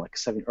kind of thing, like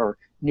or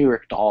New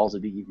York Dolls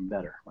would be even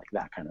better, like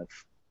that kind of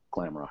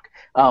glam rock.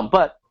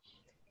 But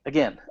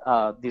again,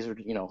 these are,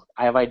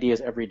 I have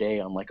ideas every day.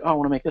 I'm like, oh, I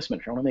want to make this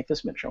miniature. I want to make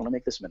this miniature. I want to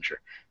make this miniature.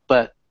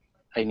 But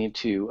I need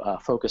to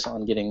focus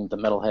on getting the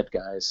metalhead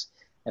guys,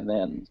 and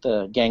then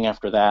the gang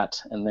after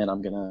that, and then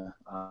I'm gonna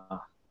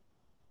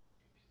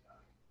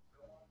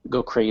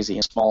go crazy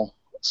in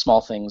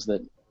small things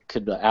that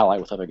could ally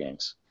with other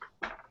gangs.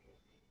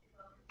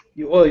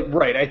 Well,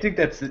 right. I think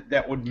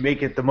that would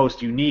make it the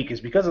most unique,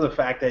 is because of the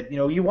fact that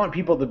you want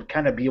people to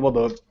kind of be able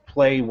to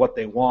play what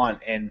they want,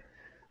 and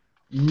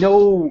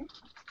no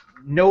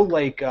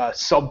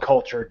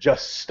subculture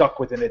just stuck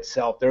within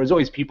itself. There was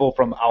always people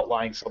from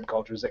outlying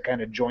subcultures that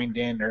kind of joined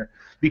in or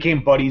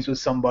became buddies with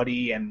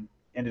somebody and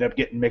ended up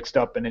getting mixed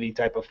up in any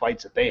type of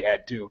fights that they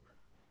had too.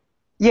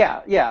 Yeah,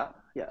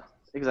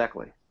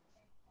 exactly.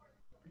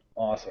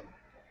 Awesome.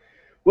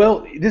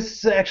 Well, this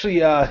is actually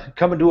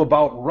coming to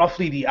about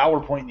roughly the hour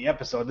point in the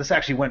episode. This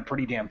actually went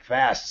pretty damn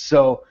fast.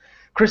 So,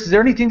 Chris, is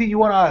there anything that you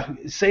want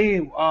to say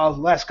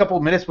last couple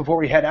of minutes before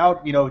we head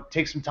out?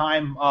 Take some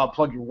time,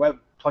 plug your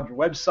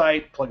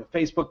website, plug a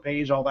Facebook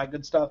page, all that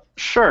good stuff.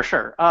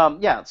 Sure.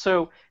 Yeah.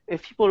 So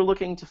if people are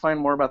looking to find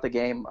more about the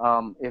game,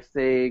 if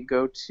they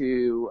go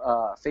to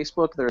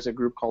Facebook, there's a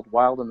group called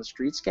Wild in the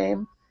Streets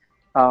Game.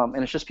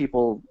 And it's just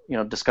people,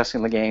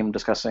 discussing the game,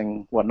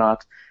 discussing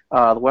whatnot.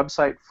 The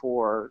website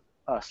for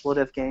Slow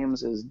Death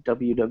Games is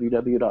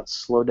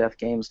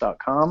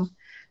www.slowdeathgames.com,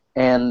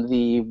 and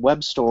the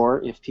web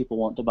store, if people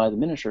want to buy the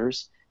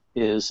miniatures,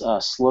 is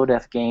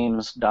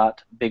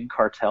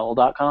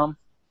slowdeathgames.bigcartel.com.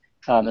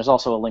 There's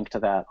also a link to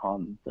that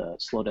on the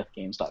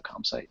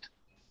slowdeathgames.com site.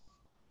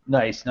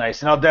 Nice. And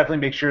I'll definitely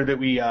make sure that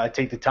we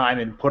take the time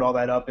and put all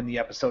that up in the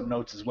episode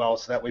notes as well,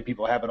 so that way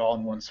people have it all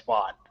in one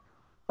spot.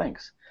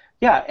 Thanks.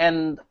 Yeah,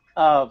 and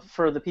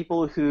for the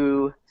people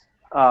who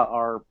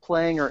are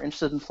playing or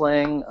interested in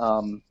playing,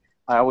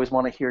 I always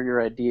want to hear your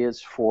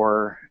ideas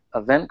for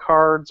event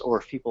cards, or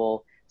if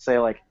people say,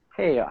 like,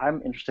 hey,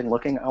 I'm interested in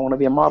looking, I want to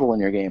be a model in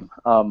your game.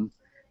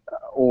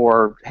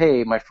 Or,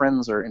 hey, my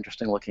friends are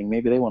interesting looking,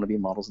 maybe they want to be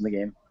models in the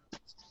game.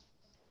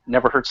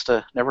 Never hurts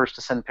to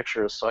send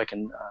pictures so I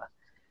can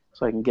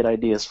get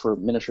ideas for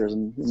miniatures,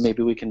 and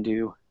maybe we can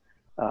do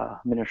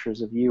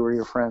miniatures of you or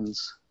your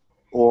friends.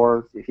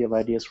 Or if you have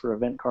ideas for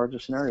event cards or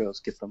scenarios,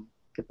 get them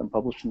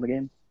published in the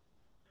game.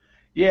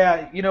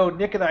 Yeah,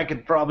 Nick and I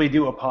could probably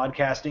do a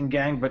podcasting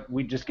gang, but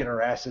we'd just get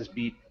our asses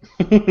beat.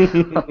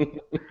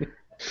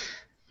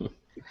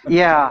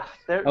 Yeah.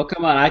 Oh,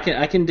 come on! I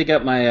can dig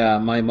up my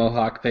my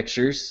Mohawk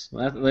pictures.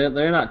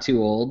 They're not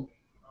too old.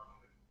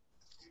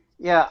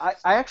 Yeah,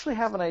 I actually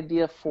have an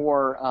idea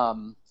for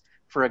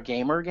a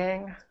gamer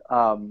gang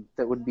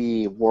that would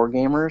be war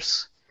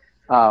gamers,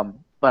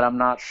 but I'm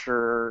not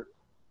sure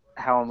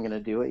how I'm going to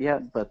do it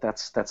yet. But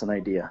that's an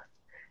idea.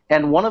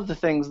 And one of the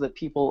things that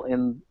people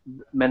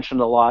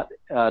mentioned a lot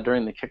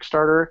during the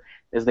Kickstarter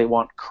is they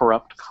want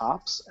corrupt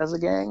cops as a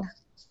gang.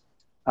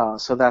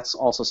 So that's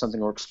also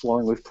something we're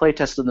exploring. We've play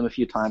tested them a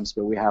few times,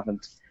 but we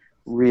haven't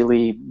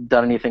really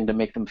done anything to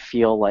make them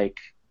feel like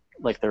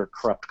they're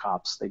corrupt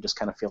cops. They just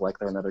kind of feel like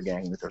they're another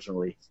gang that doesn't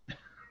really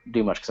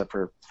do much except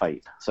for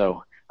fight.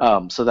 So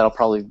that'll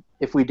probably,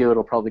 if we do,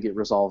 it'll probably get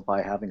resolved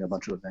by having a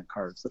bunch of event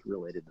cards that are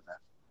related to that.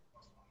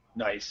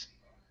 Nice.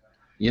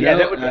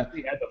 That would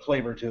definitely add the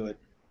flavor to it.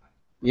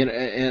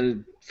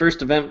 And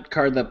first event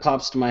card that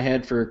pops to my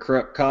head for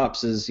corrupt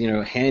cops is,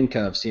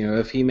 handcuffs.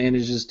 If he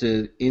manages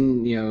to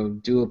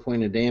do a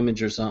point of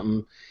damage or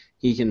something,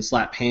 he can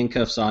slap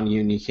handcuffs on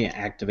you and you can't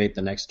activate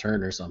the next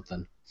turn or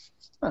something.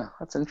 Oh,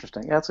 that's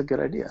interesting. Yeah, that's a good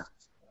idea.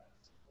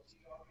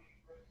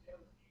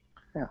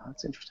 Yeah,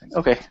 that's interesting.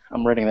 Okay,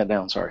 I'm writing that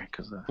down. Sorry,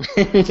 because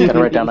I gotta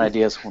write down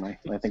ideas when I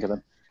think of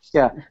them.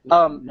 Yeah.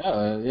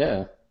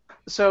 Yeah.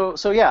 So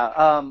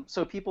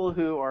people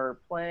who are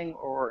playing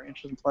or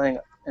interested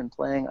in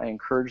playing, I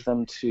encourage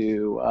them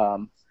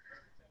to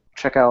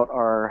check out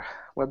our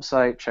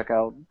website, check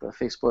out the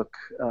Facebook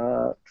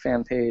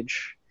fan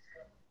page,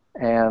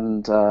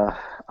 and I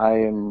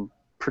am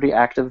pretty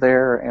active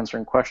there,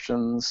 answering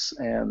questions,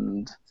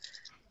 and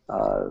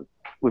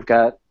we've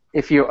got.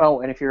 If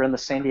you're in the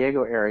San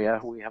Diego area,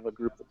 we have a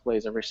group that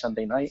plays every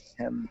Sunday night,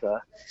 and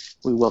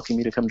we welcome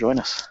you to come join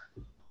us.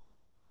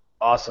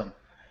 Awesome.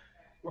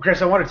 Well,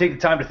 Chris, I want to take the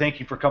time to thank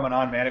you for coming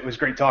on, man. It was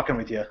great talking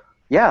with you.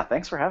 Yeah,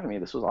 thanks for having me.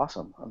 This was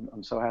awesome.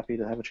 I'm so happy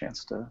to have a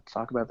chance to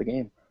talk about the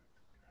game.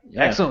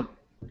 Yeah. Excellent.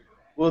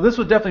 Well, this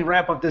will definitely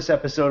wrap up this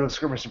episode of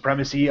Skirmish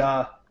Supremacy.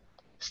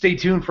 Stay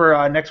tuned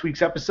for next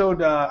week's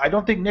episode. I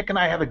don't think Nick and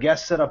I have a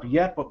guest set up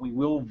yet, but we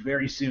will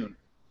very soon.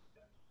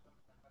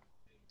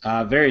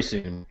 Very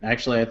soon.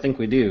 Actually, I think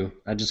we do.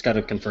 I just got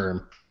to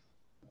confirm.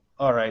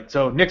 All right,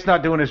 so Nick's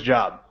not doing his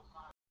job.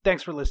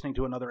 Thanks for listening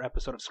to another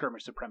episode of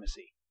Skirmish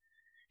Supremacy.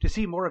 To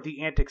see more of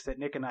the antics that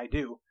Nick and I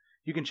do,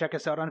 you can check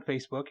us out on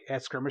Facebook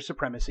at Skirmish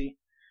Supremacy.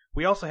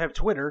 We also have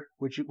Twitter,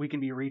 which we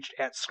can be reached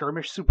at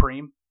Skirmish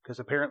Supreme, because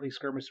apparently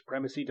Skirmish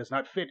Supremacy does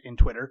not fit in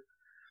Twitter.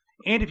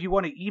 And if you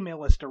want to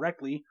email us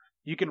directly,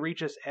 you can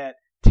reach us at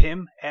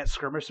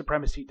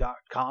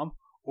tim@skirmishsupremacy.com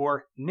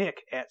or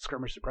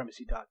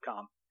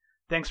nick@skirmishsupremacy.com.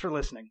 Thanks for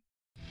listening.